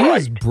 is he bright. He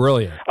is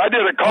brilliant. I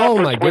did a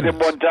conference with him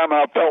one time,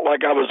 and I felt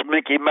like I was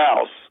Mickey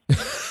Mouse.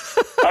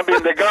 I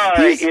mean, the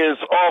guy is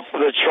off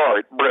the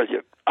chart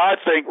brilliant. I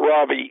think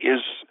Ravi is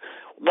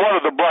one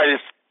of the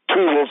brightest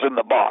tools in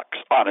the box,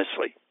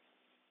 honestly.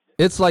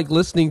 It's like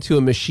listening to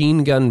a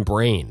machine gun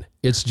brain.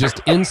 It's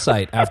just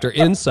insight after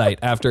insight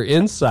after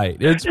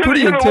insight. It's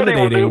pretty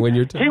intimidating when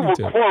you're talking to him.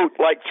 He will quote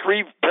like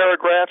 3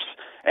 paragraphs,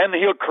 and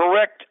he'll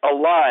correct a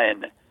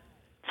line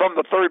from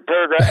the 3rd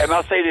paragraph. And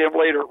I'll say to him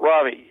later,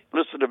 Ravi,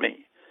 listen to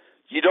me.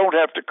 You don't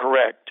have to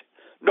correct.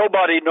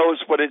 Nobody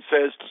knows what it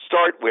says to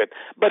start with.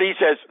 But he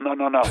says, no.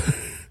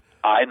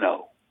 I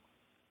know.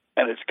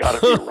 And it's got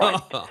to be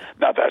right.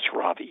 Now, that's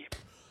Ravi.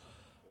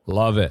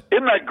 Love it.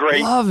 Isn't that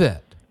great? Love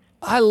it.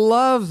 I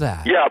love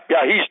that. Yeah,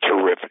 he's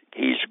terrific.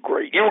 He's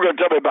great. You were going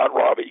to tell me about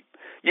Ravi.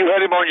 You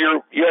had him on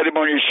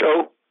your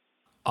show?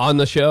 On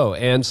the show.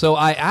 And so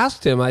I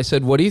asked him, I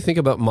said, what do you think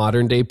about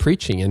modern day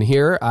preaching? And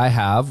here I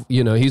have,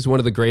 he's one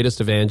of the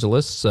greatest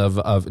evangelists of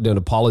and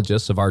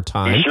apologists of our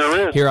time. He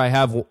sure is. Here I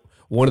have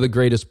one of the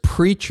greatest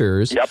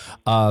preachers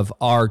of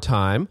our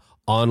time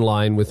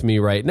online with me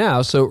right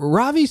now. So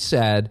Ravi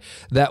said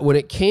that when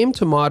it came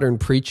to modern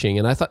preaching,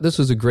 and I thought this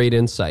was a great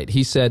insight,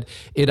 he said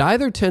it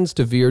either tends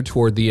to veer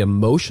toward the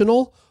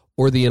emotional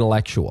or the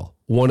intellectual,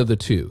 one of the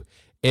two.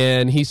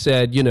 And he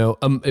said,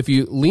 if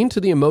you lean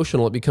to the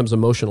emotional, it becomes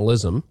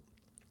emotionalism,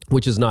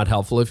 which is not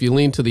helpful. If you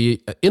lean to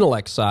the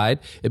intellect side,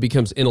 it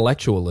becomes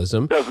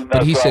intellectualism.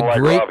 But he said,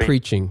 great Ravi.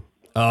 Preaching.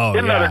 Oh,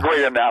 Isn't that a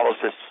great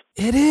analysis?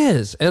 It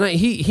is. And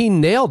he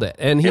nailed it.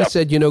 And he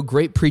said,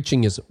 great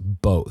preaching is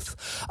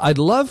both. I'd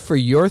love for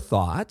your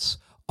thoughts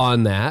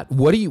on that.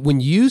 What do you, when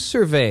you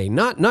survey,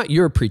 not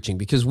your preaching,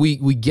 because we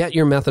get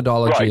your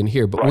methodology in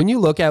here, but when you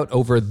look out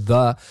over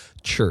the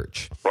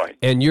church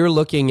and you're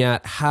looking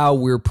at how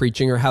we're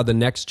preaching or how the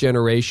next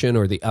generation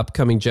or the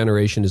upcoming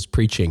generation is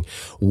preaching,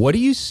 what do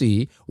you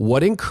see?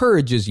 What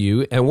encourages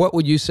you? And what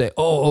would you say?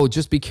 Oh,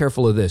 just be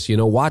careful of this,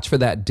 watch for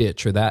that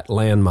ditch or that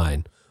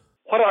landmine.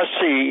 What I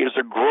see is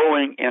a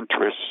growing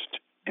interest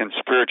in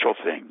spiritual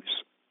things.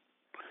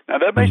 Now,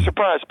 that may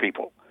surprise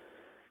people,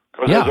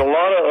 because there's a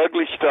lot of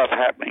ugly stuff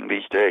happening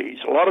these days,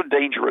 a lot of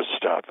dangerous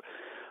stuff.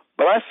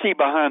 But I see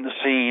behind the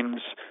scenes,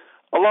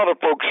 a lot of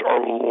folks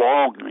are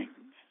longing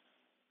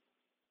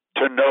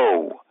to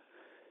know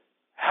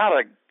how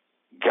to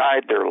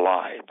guide their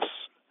lives.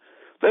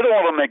 They don't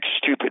want to make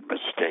stupid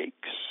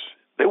mistakes.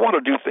 They want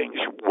to do things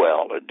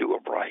well and do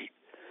it right.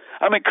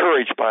 I'm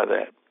encouraged by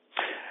that.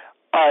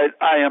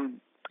 I am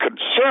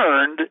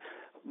concerned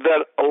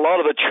that a lot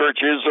of the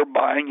churches are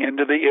buying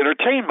into the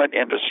entertainment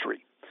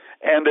industry.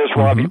 And as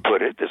Robbie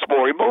put it, it's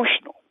more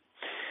emotional.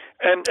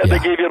 And they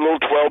give you a little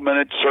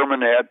 12-minute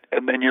sermonette,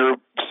 and then you're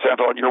sent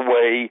on your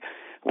way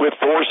with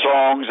 4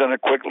 songs and a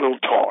quick little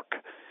talk.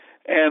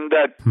 And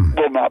that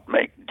will not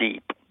make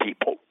deep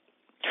people.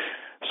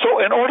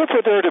 So in order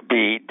for there to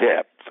be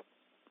depth,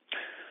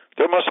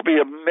 there must be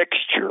a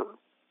mixture,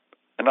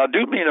 and I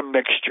do mean a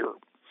mixture,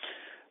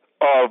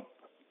 of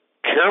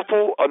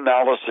careful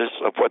analysis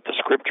of what the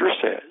Scripture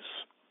says,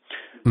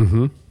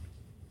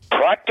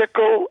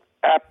 practical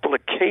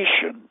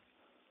application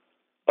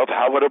of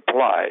how it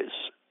applies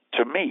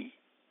to me,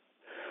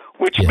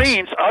 which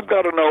means I've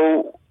got to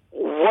know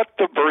what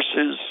the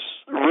verses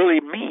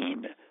really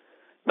mean.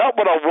 Not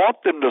what I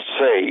want them to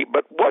say,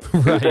 but what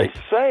do they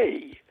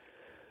say?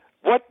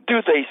 What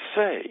do they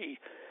say?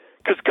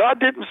 Because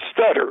God didn't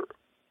stutter.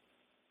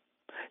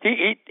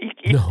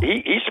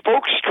 He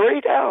spoke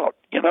straight out,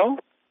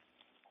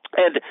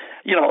 And,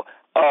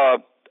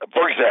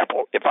 for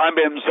example, if I'm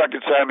in 2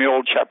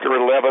 Samuel chapter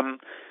 11,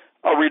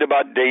 I'll read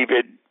about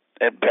David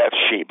and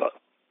Bathsheba.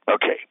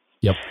 Okay.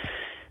 Yep.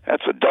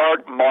 That's a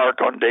dark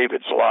mark on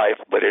David's life,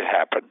 but it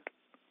happened.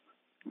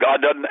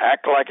 God doesn't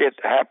act like it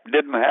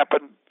didn't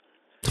happen.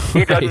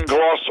 He doesn't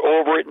gloss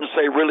over it and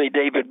say, really,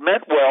 David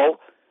meant well.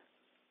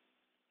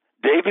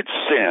 David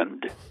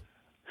sinned.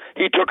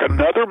 He took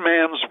another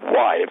man's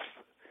wife,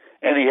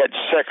 and he had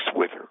sex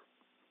with her.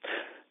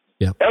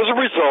 Yep. As a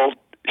result,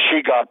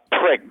 she got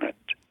pregnant.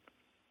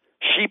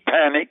 She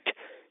panicked.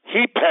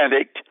 He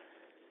panicked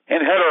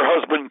and had her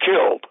husband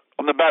killed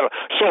on the battle.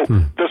 So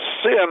the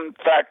sin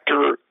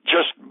factor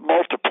just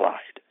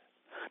multiplied.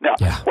 Now,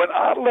 when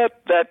I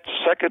let that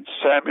 2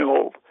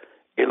 Samuel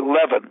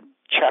 11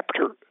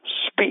 chapter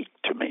speak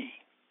to me,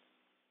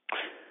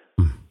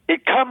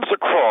 it comes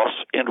across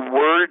in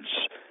words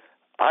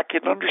I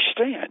can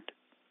understand.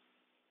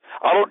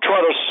 I don't try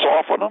to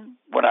soften them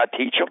when I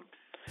teach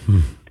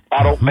them.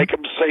 I don't make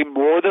them say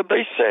more than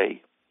they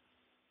say.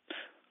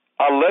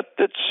 I let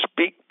it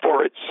speak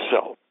for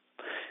itself.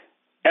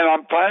 And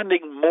I'm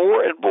finding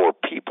more and more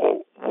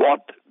people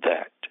want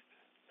that.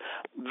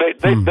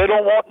 They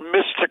don't want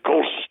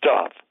mystical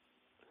stuff.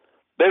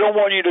 They don't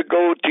want you to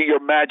go to your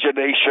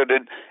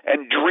imagination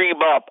and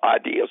dream up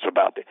ideas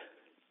about it.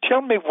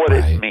 Tell me what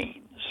it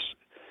means.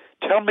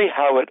 Tell me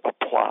how it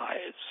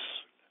applies.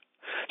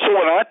 So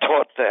when I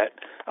taught that,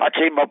 I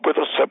came up with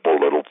a simple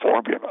little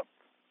formula.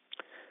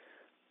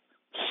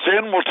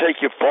 Sin will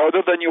take you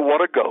farther than you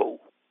want to go.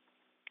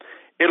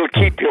 It'll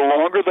keep you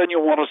longer than you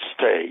want to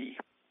stay.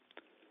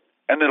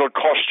 And it'll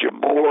cost you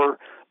more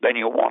than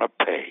you want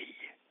to pay.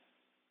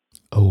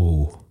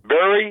 Oh.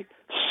 Very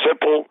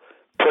simple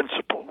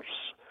principles.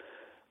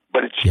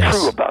 But it's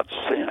true about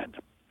sin.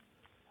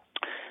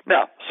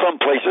 Now, some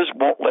places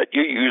won't let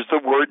you use the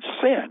word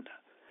sin.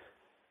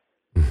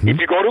 Mm-hmm. If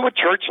you go to a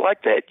church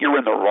like that, you're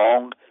in the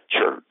wrong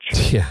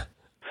church. Yeah.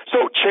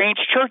 So change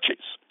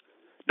churches.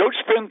 Don't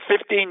spend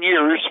 15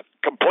 years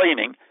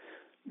complaining.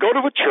 Go to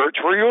a church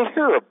where you'll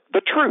hear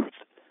the truth.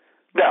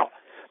 Now,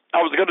 I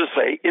was going to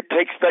say, it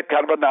takes that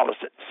kind of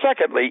analysis.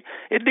 Secondly,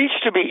 it needs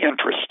to be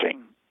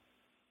interesting.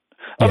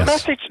 A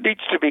message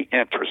needs to be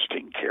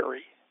interesting,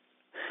 Carrie.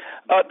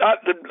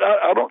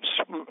 I don't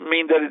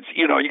mean that it's,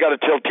 you got to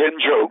tell 10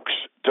 jokes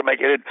to make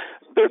it.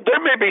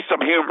 There may be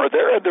some humor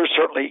there, and there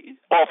certainly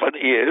often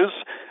is,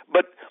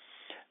 but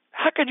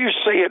how can you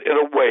say it in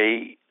a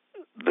way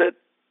that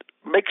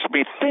makes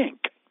me think?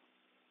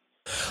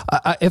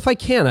 If I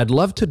can, I'd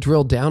love to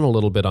drill down a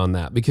little bit on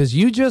that, because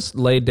you just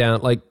laid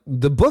down, like,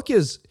 the book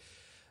is,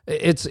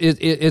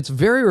 it's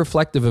very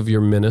reflective of your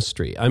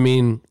ministry. I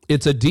mean,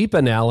 it's a deep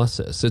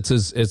analysis. It's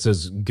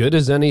as good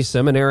as any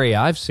seminary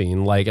I've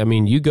seen. Like, I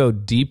mean, you go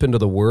deep into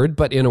the word,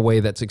 but in a way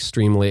that's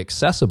extremely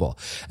accessible.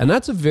 And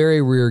that's a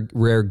very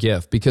rare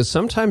gift, because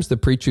sometimes the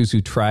preachers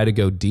who try to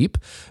go deep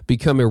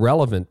become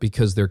irrelevant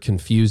because they're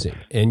confusing.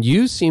 And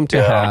you seem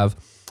to have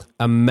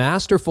a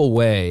masterful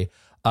way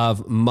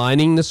of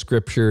mining the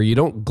scripture. You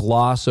don't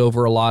gloss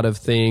over a lot of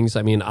things.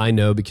 I mean, I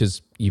know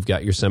because you've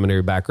got your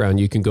seminary background.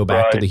 You can go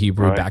back to the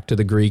Hebrew, back to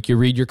the Greek. You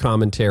read your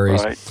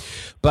commentaries.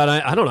 But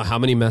I don't know how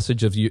many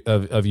messages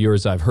of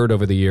yours I've heard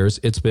over the years.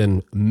 It's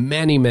been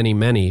many, many,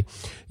 many.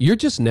 You're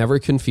just never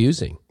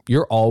confusing.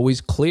 You're always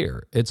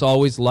clear. It's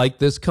always like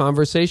this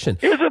conversation.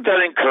 Isn't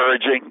that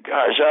encouraging?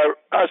 Gosh,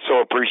 I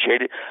so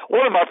appreciate it.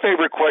 One of my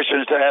favorite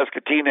questions to ask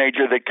a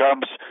teenager that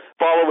comes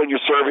following your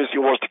service, he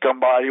wants to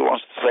come by, he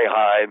wants to say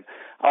hi.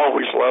 I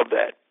always love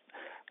that.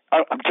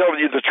 I'm telling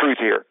you the truth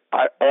here.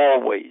 I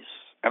always,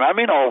 and I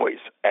mean always,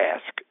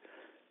 ask,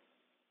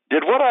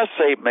 did what I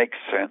say make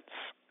sense?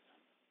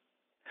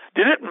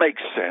 Did it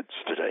make sense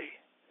today?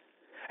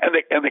 And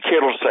the kid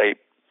will say,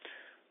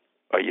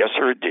 yes,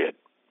 sir, it did.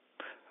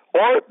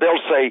 Or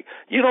they'll say,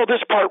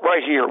 this part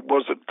right here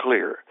wasn't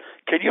clear.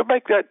 Can you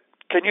make that?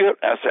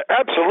 I say,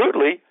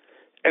 absolutely.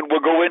 And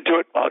we'll go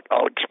into it.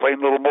 I'll explain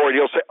a little more. And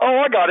he'll say,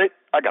 I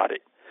got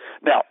it.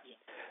 Now,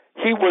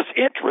 he was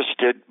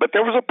interested, but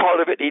there was a part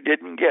of it he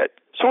didn't get.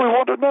 So we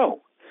want to know.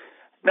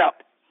 Now,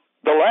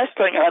 the last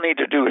thing I need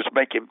to do is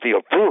make him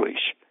feel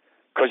foolish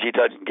because he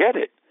doesn't get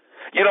it.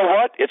 You know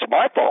what? It's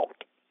my fault.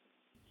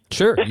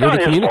 Sure, it's you're not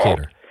the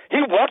communicator. He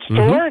wants to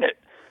learn it.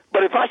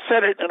 But if I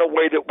said it in a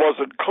way that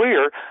wasn't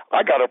clear,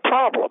 I got a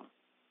problem.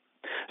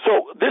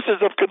 So this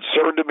is of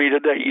concern to me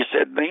today. You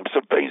said name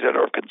some things that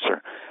are of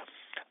concern.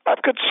 I'm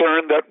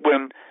concerned that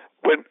when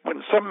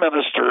some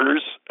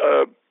ministers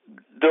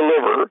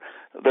deliver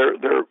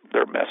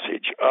their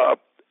message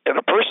and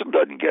a person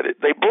doesn't get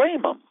it, they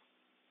blame them.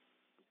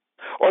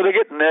 Or they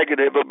get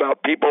negative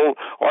about people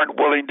aren't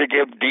willing to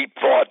give deep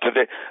thought to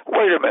the.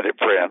 Wait a minute,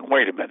 friend.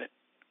 Wait a minute.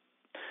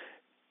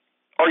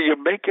 Are you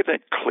making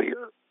it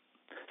clear?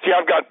 See,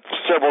 I've got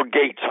several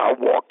gates I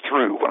walk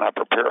through when I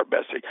prepare a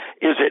message.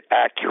 Is it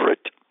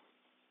accurate?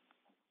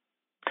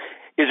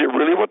 Is it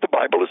really what the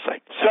Bible is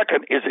saying?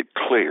 Second, is it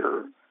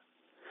clear?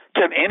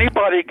 Can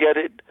anybody get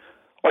it?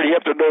 Or do you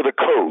have to know the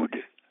code?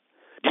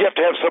 Do you have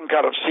to have some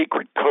kind of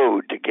secret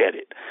code to get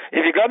it?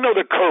 If you got to know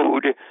the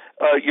code,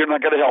 you're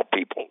not going to help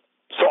people.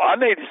 So I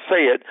need to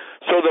say it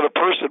so that a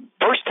person,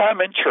 first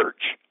time in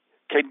church,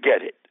 can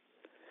get it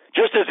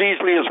just as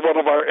easily as one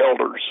of our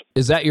elders.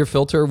 Is that your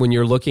filter when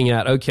you're looking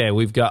at, okay,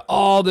 we've got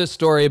all this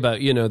story about,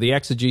 the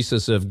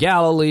exegesis of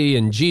Galilee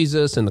and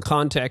Jesus and the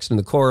context and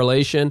the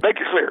correlation? Make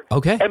it clear.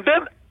 Okay. And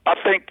then I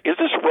think, is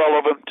this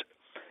relevant?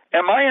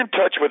 Am I in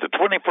touch with the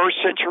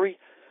 21st century,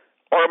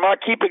 or am I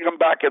keeping them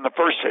back in the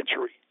first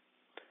century?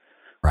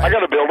 Right. I got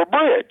to build a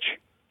bridge.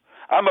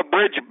 I'm a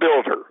bridge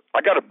builder.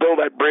 I got to build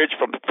that bridge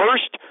from the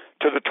first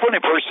to the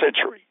 21st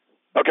century.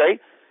 Okay?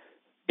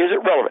 Is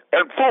it relevant?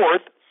 And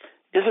fourth,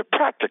 is it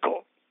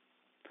practical?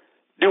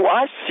 Do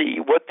I see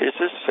what this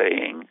is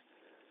saying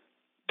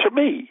to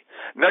me?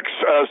 Next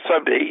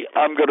Sunday,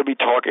 I'm going to be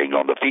talking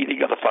on the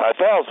feeding of the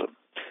 5,000.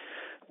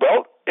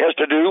 Well, it has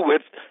to do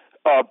with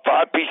 5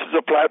 pieces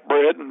of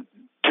flatbread and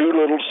 2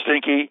 little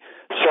stinky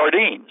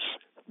sardines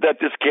that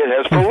this kid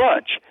has for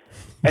lunch.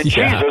 And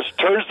Jesus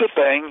turns the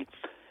thing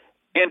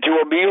into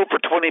a meal for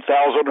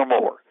 20,000 or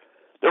more.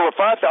 There were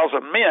 5,000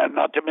 men,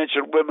 not to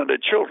mention women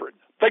and children.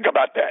 Think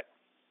about that.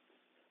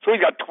 So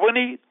he's got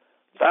 20,000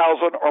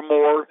 or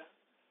more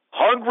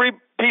hungry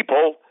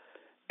people,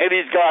 and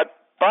he's got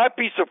 5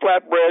 pieces of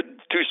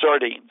flatbread, 2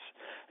 sardines.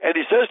 And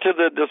he says to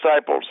the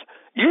disciples,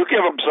 you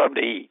give them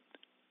something to eat.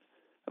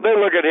 And they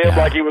look at him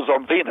like he was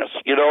on Venus,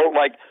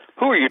 like,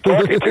 who are you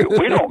talking to?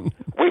 We don't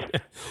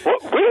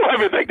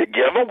have anything to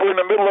give them. We're in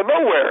the middle of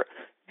nowhere.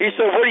 He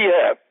said, what do you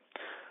have?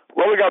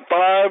 Well, we got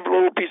 5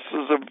 little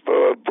pieces of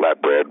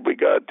flatbread. We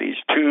got these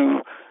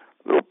 2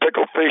 little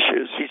pickled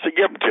fishes. He said,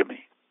 give them to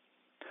me.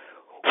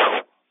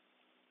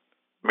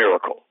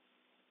 Miracle.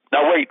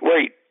 Now,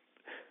 wait.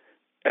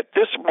 At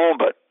this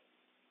moment,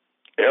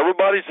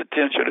 everybody's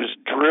attention is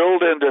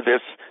drilled into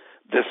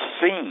this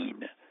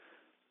scene.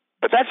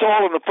 But that's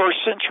all in the first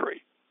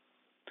century.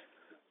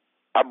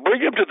 I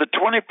bring him to the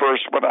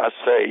 21st when I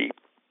say,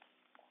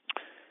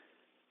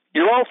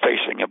 you're all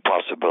facing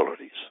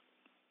impossibilities.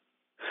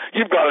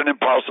 You've got an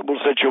impossible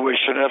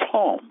situation at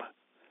home.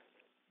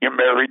 Your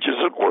marriage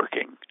isn't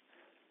working.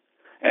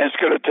 And it's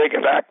going to take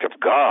an act of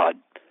God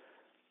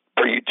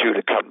for you two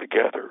to come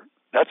together.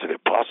 That's an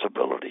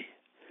impossibility.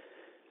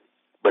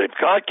 But if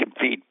God can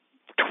feed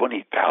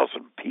 20,000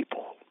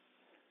 people,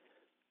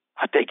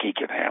 I think he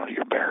can handle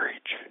your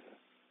marriage.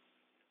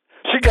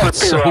 So you got to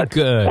figure out,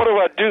 good. What do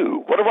I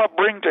do? What do I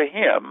bring to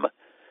him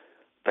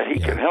that he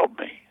can help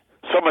me?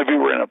 Some of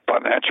you are in a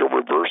financial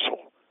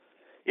reversal.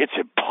 It's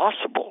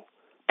impossible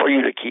for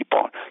you to keep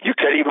on. You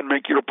can't even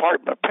make your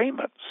apartment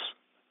payments.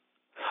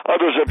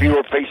 Others of you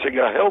are facing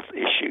a health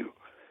issue.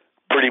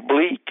 Pretty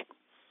bleak.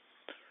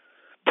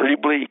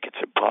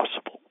 It's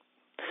impossible.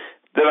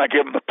 Then I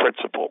give them the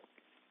principle.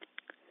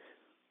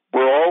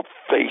 We're all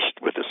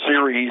faced with a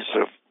series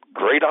of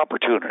great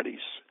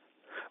opportunities,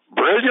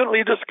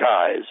 brilliantly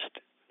disguised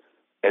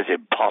as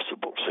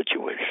impossible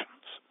situations.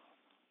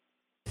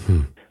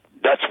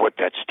 That's what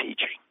that's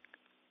teaching.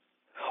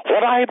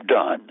 What I have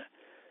done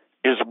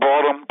is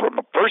brought them from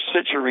a first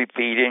century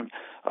feeding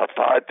of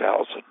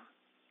 5,000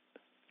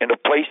 in a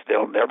place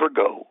they'll never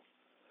go,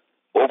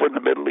 over in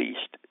the Middle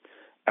East,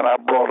 and I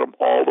brought them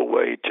all the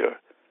way to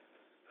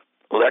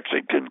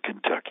Lexington,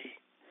 Kentucky,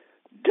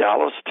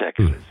 Dallas,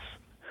 Texas,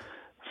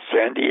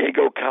 San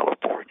Diego,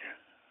 California,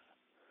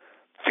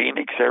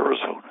 Phoenix,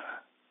 Arizona,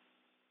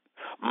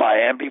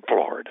 Miami,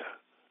 Florida,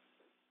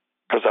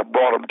 because I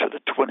brought them to the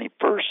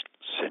 21st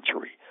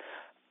century,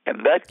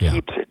 and that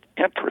keeps it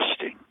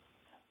interesting.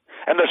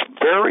 And that's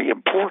very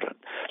important.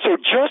 So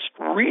just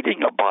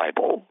reading a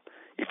Bible,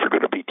 if you're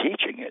going to be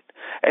teaching it,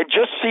 and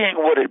just seeing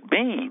what it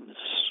means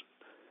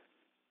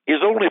is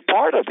only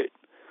part of it.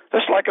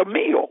 That's like a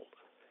meal.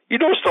 You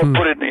don't still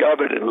put it in the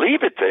oven and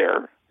leave it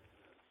there.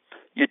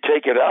 You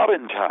take it out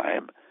in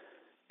time,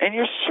 and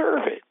you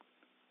serve it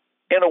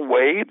in a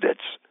way that's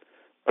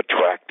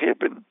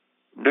attractive and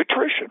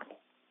nutritional.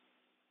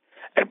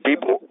 And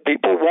people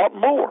want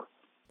more.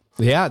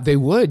 Yeah, they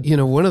would.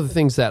 One of the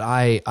things that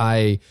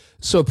I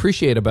so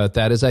appreciate about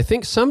that is I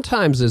think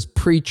sometimes as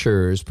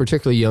preachers,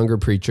 particularly younger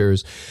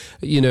preachers,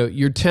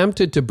 you're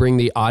tempted to bring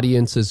the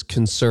audience's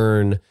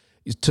concern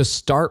to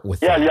start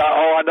with. Yeah.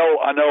 Oh, I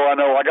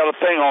know. I got a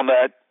thing on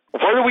that.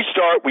 Where do we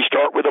start? We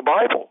start with the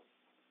Bible.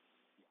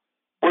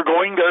 We're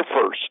going there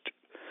first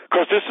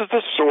because this is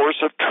the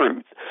source of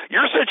truth.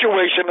 Your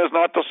situation is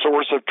not the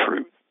source of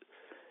truth.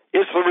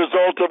 It's the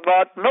result of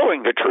not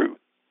knowing the truth,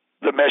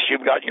 the mess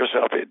you've gotten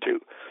yourself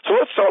into. So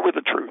let's start with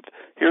the truth.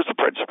 Here's the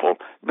principle.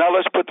 Now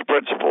let's put the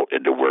principle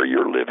into where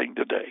you're living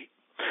today.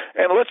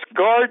 And let's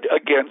guard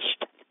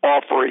against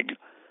offering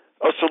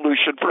a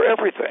solution for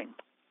everything.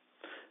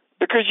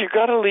 Because you've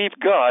got to leave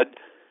God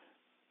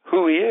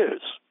who he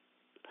is.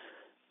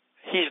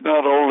 He's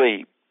not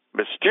only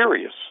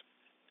mysterious,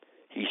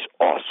 he's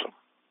awesome.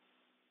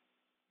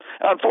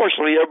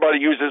 Unfortunately, everybody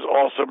uses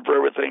awesome for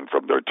everything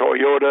from their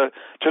Toyota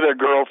to their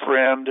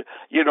girlfriend, to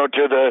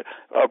the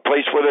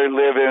place where they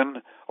live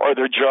in or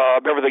their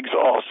job. Everything's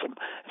awesome.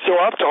 So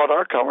I've taught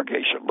our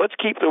congregation, let's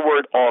keep the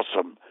word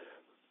awesome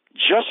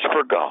just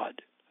for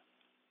God.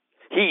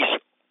 He's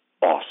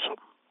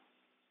awesome.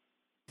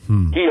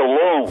 He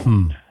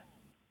alone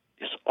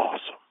is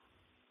awesome.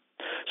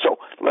 So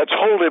let's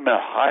hold him in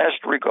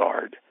highest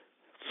regard.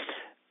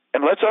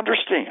 And let's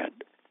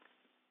understand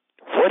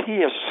what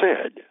he has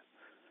said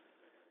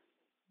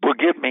will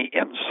give me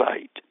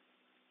insight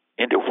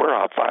into where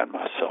I find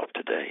myself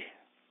today.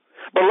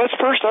 But let's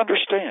first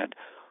understand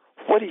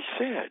what he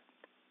said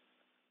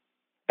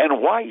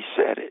and why he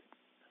said it.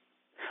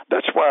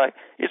 That's why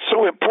it's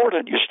so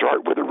important you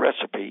start with a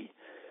recipe.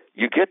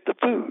 You get the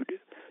food.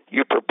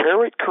 You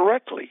prepare it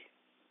correctly.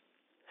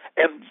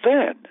 And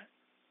then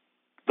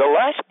the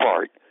last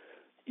part,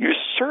 you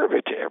serve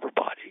it to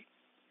everybody.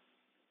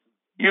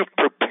 You've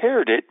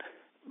prepared it.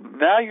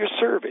 Now you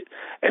serve it.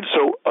 And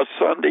so a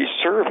Sunday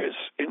service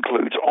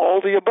includes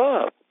all the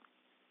above.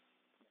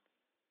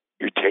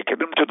 You're taking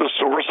them to the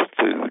source of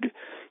food.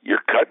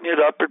 You're cutting it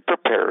up and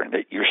preparing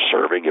it. You're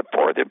serving it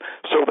for them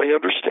so they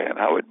understand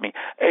how it means.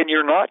 And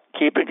you're not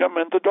keeping them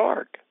in the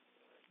dark.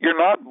 You're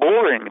not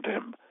boring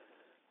them.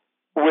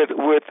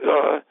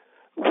 the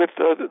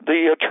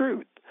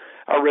truth.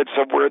 I read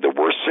somewhere the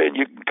worst sin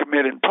you can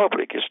commit in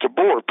public is to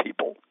bore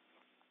people,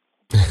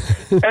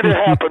 and it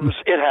happens.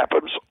 It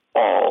happens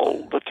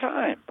all the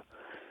time.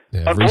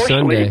 Every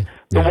Sunday,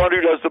 the one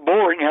who does the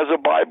boring has a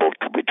Bible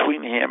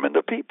between him and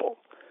the people,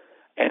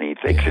 and he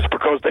thinks it's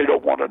because they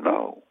don't want to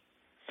know.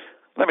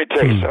 Let me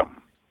tell you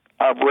something.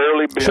 I've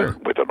rarely been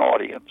with an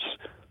audience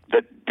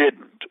that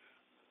didn't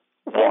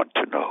want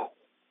to know.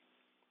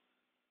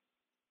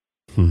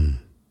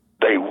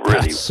 They really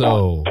That's so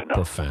want to know.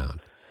 Profound.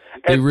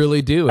 They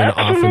really do, and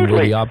often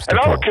we're the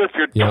obstacle. And I don't care if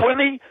you're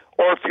 20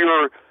 or if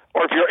you're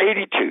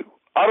 82.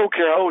 I don't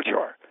care how old you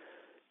are.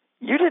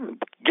 You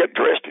didn't get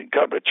dressed and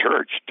come to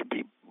church to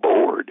be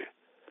bored.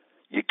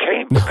 You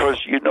came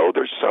because you know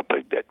there's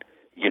something that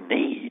you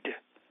need.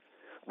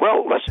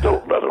 Well, let's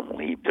don't let them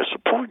leave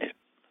disappointed.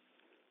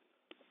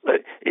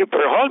 If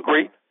they're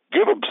hungry,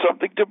 give them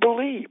something to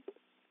believe.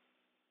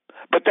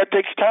 But that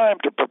takes time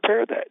to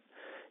prepare that.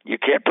 You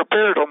can't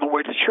prepare it on the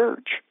way to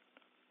church.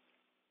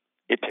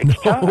 It takes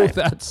time.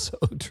 That's so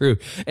true.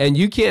 And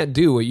you can't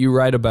do what you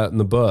write about in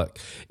the book.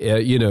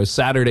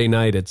 Saturday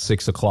night at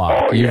 6:00.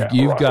 Oh,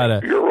 you've got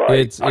to. You're right.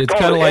 It's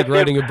kind of like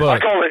writing a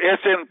book. I call it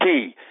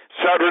SNP,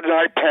 Saturday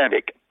Night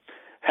Panic.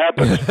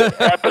 Happens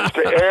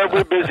to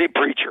every busy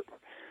preacher.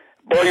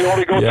 Boy, you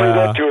only go through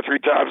that 2 or 3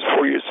 times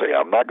before you say,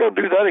 "I'm not going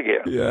to do that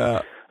again."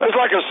 Yeah. It's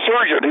like a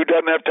surgeon who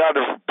doesn't have time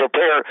to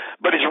prepare,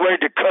 but he's ready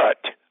to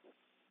cut.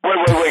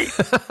 Wait.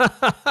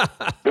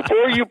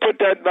 Before you put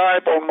that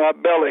knife on my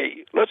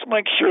belly, let's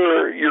make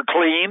sure you're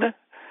clean,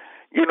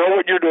 you know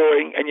what you're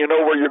doing, and you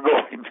know where you're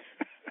going.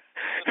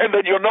 And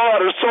then you'll know how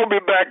to sew me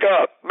back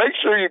up. Make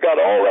sure you got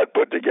all that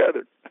put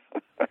together.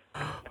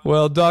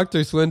 Well, Dr.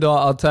 Swindoll,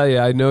 I'll tell you,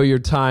 I know your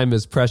time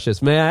is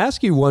precious. May I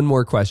ask you one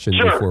more question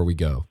before we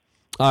go?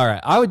 All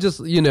right. I would just,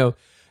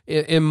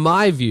 in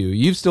my view,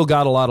 you've still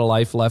got a lot of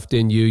life left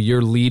in you.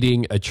 You're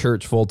leading a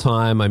church full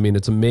time. I mean,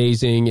 it's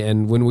amazing.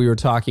 And when we were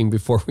talking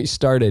before we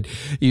started,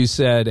 you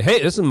said,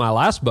 "Hey, this is my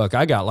last book.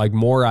 I got like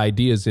more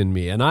ideas in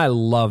me." And I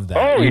love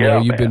that.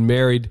 You've been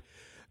married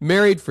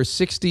for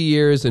 60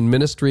 years, in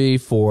ministry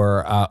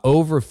for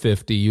over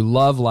 50. You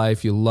love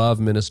life. You love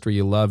ministry.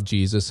 You love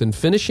Jesus. And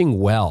finishing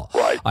well,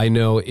 I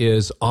know,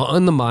 is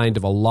on the mind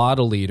of a lot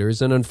of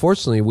leaders. And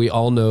unfortunately, we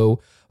all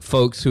know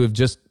folks who have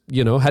just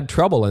had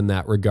trouble in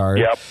that regard.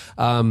 Yep.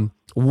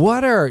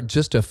 What are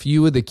just a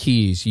few of the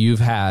keys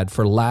you've had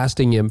for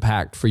lasting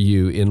impact for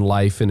you in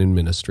life and in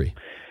ministry?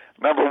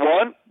 Number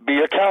one, be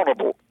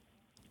accountable.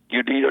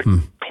 You need a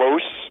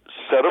close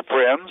set of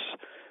friends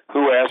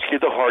who ask you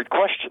the hard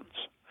questions.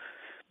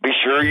 Be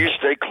sure you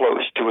stay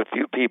close to a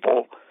few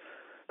people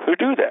who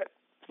do that.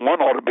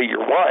 One ought to be your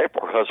wife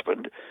or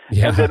husband.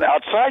 Yeah. And then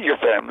outside your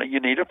family, you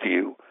need a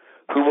few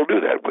who will do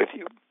that with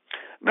you.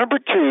 Number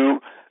two,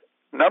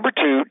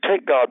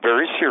 take God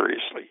very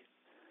seriously,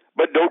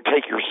 but don't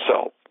take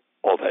yourself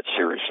all that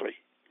seriously.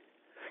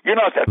 You're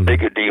not that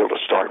big a deal to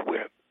start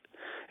with.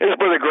 It's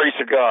by the grace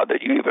of God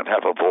that you even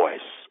have a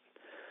voice.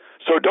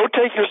 So don't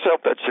take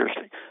yourself that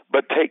seriously,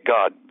 but take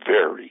God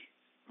very,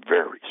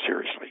 very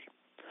seriously.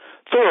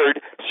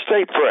 Third,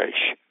 stay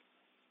fresh.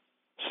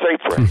 Stay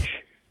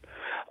fresh.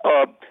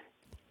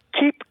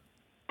 Keep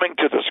coming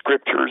to the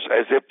scriptures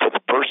as if for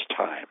the first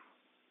time.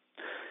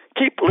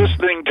 Keep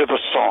listening to the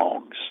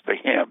songs, the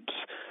hymns,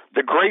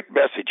 the great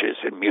messages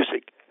in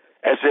music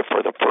as if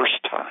for the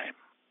first time.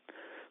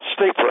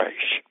 Stay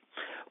fresh.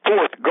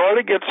 Fourth, guard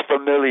against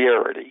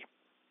familiarity.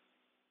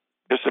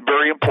 This is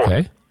very important.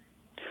 Okay.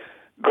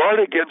 Guard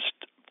against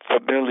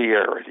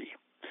familiarity.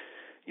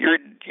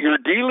 You're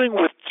dealing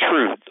with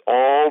truth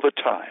all the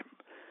time.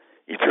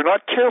 If you're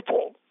not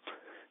careful,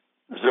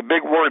 there's a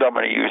big word I'm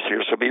going to use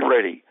here, so be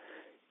ready.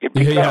 It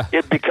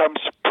becomes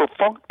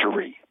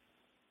perfunctory.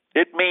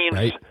 It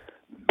means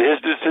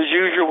business as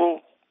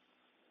usual,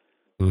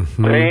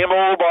 same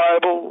old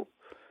Bible,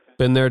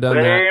 been there, done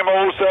that. Same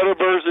old set of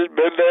verses,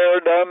 been there,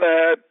 done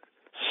that.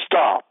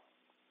 Stop.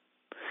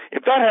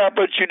 If that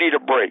happens, you need a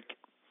break.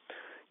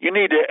 You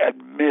need to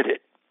admit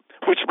it,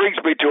 which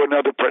brings me to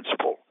another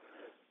principle.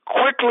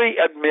 Quickly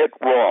admit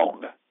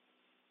wrong.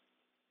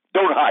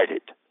 Don't hide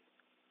it.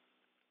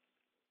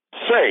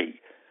 Say,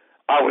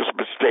 I was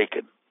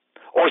mistaken.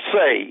 Or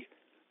say,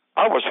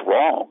 I was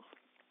wrong.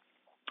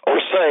 Or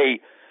say,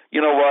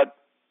 you know what,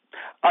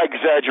 I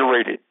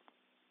exaggerated.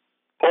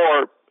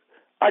 Or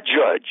I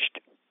judged,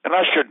 and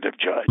I shouldn't have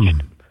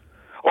judged.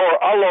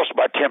 Or I lost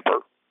my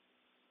temper,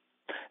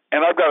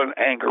 and I've got an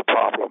anger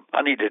problem.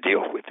 I need to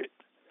deal with it.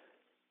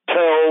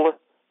 Tell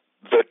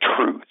the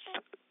truth.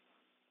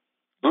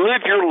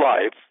 Live your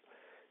life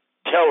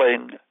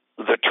telling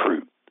the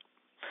truth.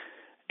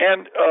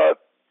 And,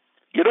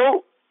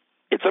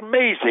 it's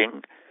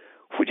amazing.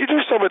 When you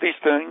do some of these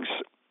things,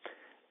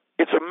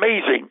 it's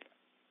amazing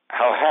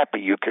how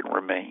happy you can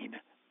remain.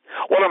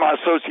 One of my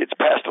associates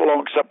passed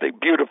along something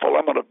beautiful.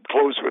 I'm going to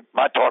close with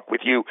my talk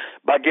with you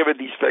by giving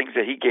these things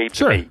that he gave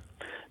to me.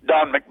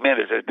 Don McMinn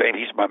is his name.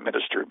 He's my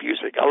minister of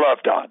music. I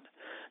love Don.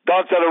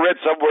 Don said, I read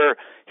somewhere,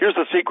 here's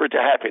the secret to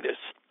happiness.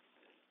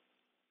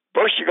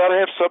 First, you got to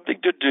have something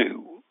to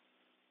do.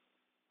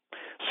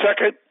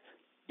 Second,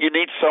 you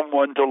need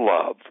someone to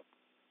love.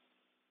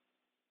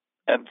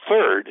 And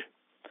third,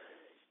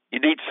 you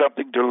need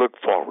something to look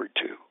forward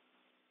to.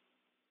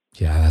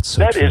 Yeah, that's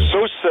so That true. is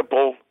so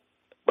simple,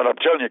 but I'm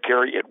telling you,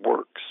 Carrie, it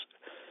works.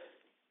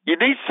 You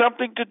need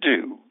something to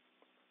do.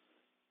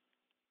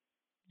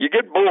 You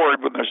get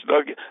bored when there's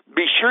no...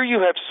 Be sure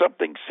you have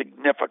something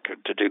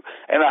significant to do.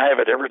 And I have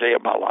it every day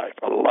of my life.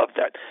 I love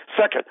that.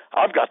 Second,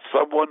 I've got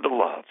someone to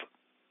love.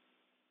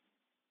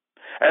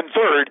 And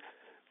third,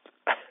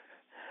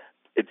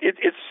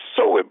 it's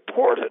so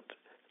important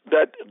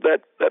that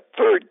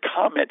third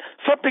comment,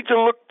 something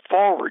to look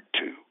forward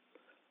to.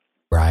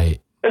 Right.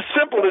 As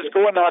simple as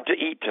going out to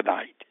eat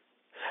tonight.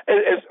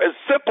 As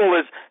simple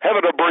as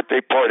having a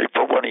birthday party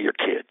for one of your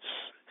kids.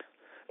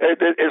 As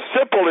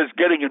simple as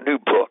getting a new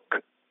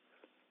book.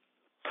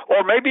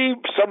 Or maybe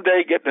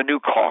someday getting a new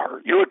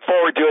car. You look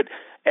forward to it,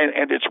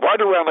 and it's right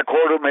around the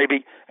corner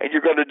maybe, and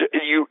you're going to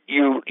you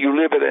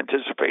live in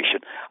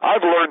anticipation.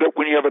 I've learned that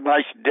when you have a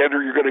nice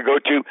dinner you're going to go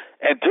to,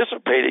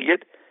 anticipating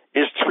it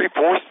is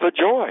 3/4 the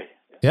joy.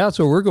 Yeah, that's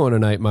where we're going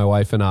tonight, my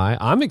wife and I.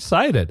 I'm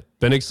excited.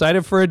 Been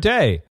excited for a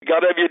day. You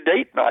got to have your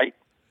date night.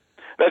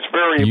 That's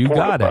very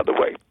important, by the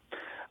way.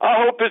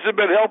 I hope this has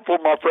been helpful,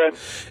 my friend.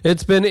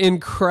 It's been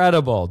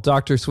incredible.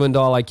 Dr.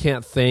 Swindoll, I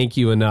can't thank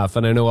you enough.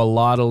 And I know a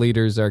lot of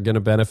leaders are going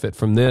to benefit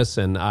from this,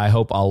 and I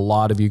hope a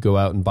lot of you go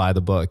out and buy the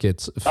book.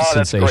 It's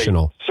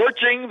sensational. That's great.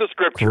 Searching the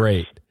Scriptures.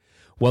 Great.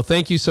 Well,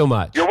 thank you so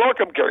much. You're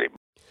welcome, Gary.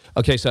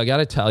 Okay, so I got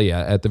to tell you,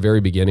 at the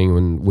very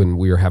beginning when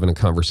we were having a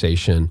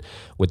conversation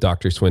with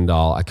Dr.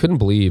 Swindoll, I couldn't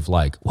believe,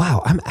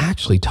 wow, I'm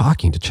actually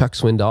talking to Chuck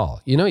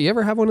Swindoll. You know, you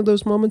ever have one of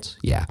those moments?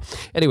 Yeah.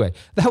 Anyway,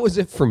 that was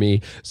it for me.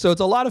 So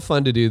it's a lot of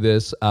fun to do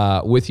this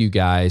with you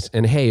guys.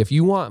 And hey, if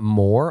you want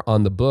more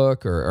on the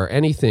book or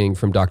anything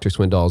from Dr.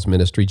 Swindoll's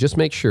ministry, just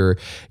make sure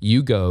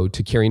you go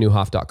to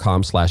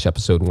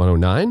carrynewhoff.com/episode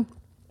 109.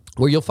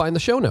 where you'll find the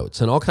show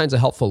notes and all kinds of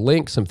helpful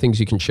links, some things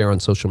you can share on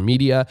social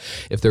media.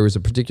 If there was a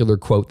particular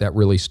quote that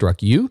really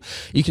struck you,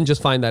 you can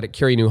just find that at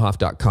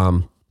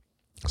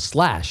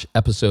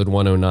carrynewhoff.com/episode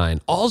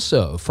 109.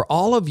 Also, for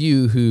all of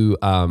you who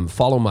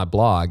follow my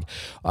blog,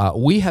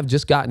 we have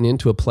just gotten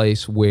into a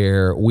place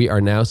where we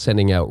are now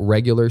sending out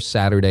regular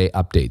Saturday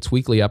updates,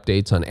 weekly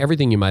updates on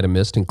everything you might have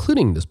missed,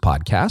 including this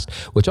podcast,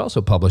 which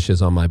also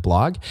publishes on my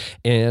blog.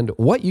 And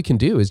what you can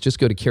do is just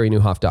go to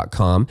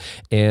carrynewhoff.com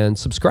and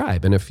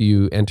subscribe. And if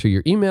you enter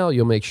your email,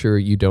 you'll make sure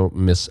you don't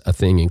miss a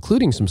thing,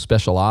 including some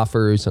special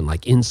offers and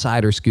like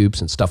insider scoops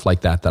and stuff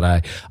like that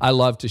I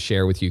love to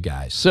share with you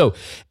guys. So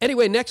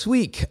anyway, next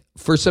week,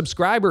 for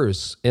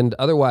subscribers, and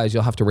otherwise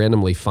you'll have to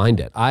randomly find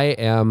it, I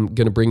am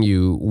going to bring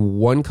you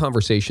one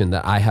conversation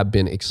that I have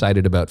been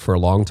excited about for a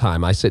long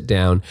time. I sit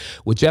down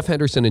with Jeff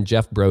Henderson and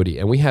Jeff Brody,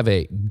 and we have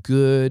a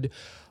good,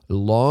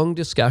 long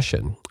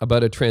discussion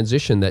about a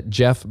transition that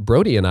Jeff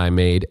Brody and I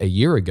made a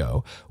year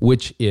ago,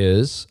 which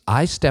is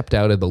I stepped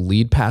out of the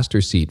lead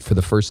pastor seat for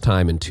the first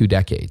time in 2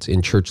 decades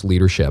in church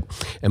leadership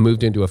and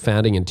moved into a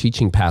founding and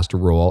teaching pastor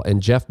role.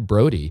 And Jeff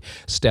Brody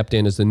stepped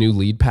in as the new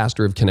lead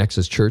pastor of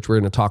Connexus Church. We're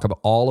going to talk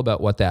all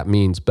about what that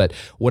means. But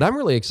what I'm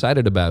really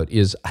excited about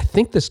is I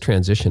think this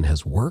transition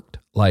has worked.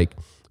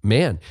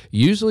 Man,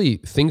 usually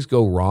things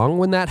go wrong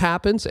when that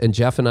happens, and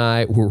Jeff and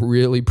I were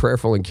really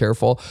prayerful and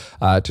careful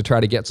to try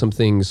to get some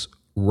things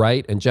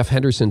right. And Jeff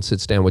Henderson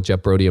sits down with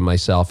Jeff Brody and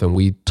myself, and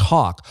we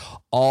talk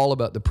all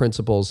about the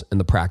principles and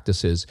the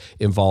practices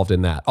involved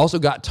in that. Also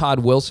got Todd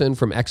Wilson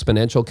from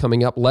Exponential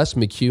coming up, Les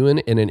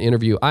McEwen in an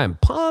interview I am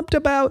pumped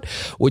about,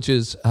 which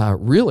is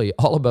really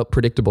all about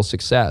predictable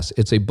success.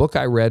 It's a book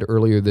I read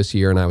earlier this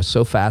year, and I was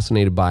so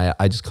fascinated by it.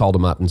 I just called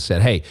him up and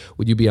said, hey,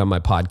 would you be on my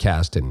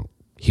podcast? And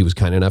he was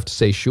kind enough to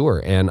say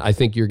sure. And I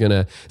think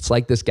it's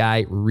like this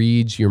guy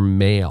reads your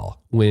mail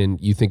when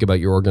you think about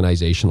your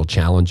organizational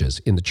challenges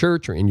in the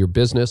church or in your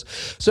business.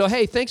 So,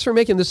 hey, thanks for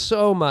making this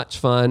so much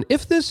fun.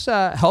 If this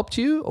helped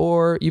you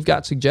or you've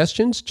got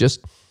suggestions,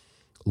 just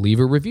leave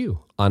a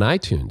review on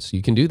iTunes.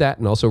 You can do that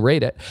and also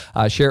rate it.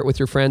 Share it with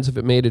your friends if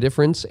it made a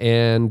difference.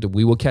 And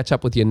we will catch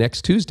up with you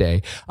next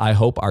Tuesday. I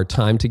hope our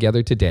time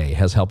together today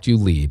has helped you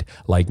lead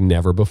like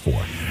never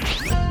before.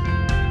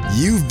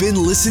 You've been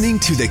listening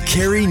to the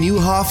Carey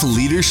Nieuwhof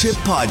Leadership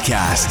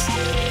Podcast.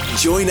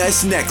 Join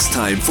us next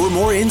time for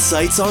more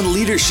insights on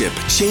leadership,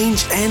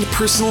 change, and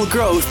personal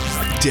growth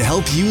to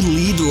help you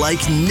lead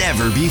like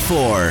never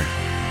before.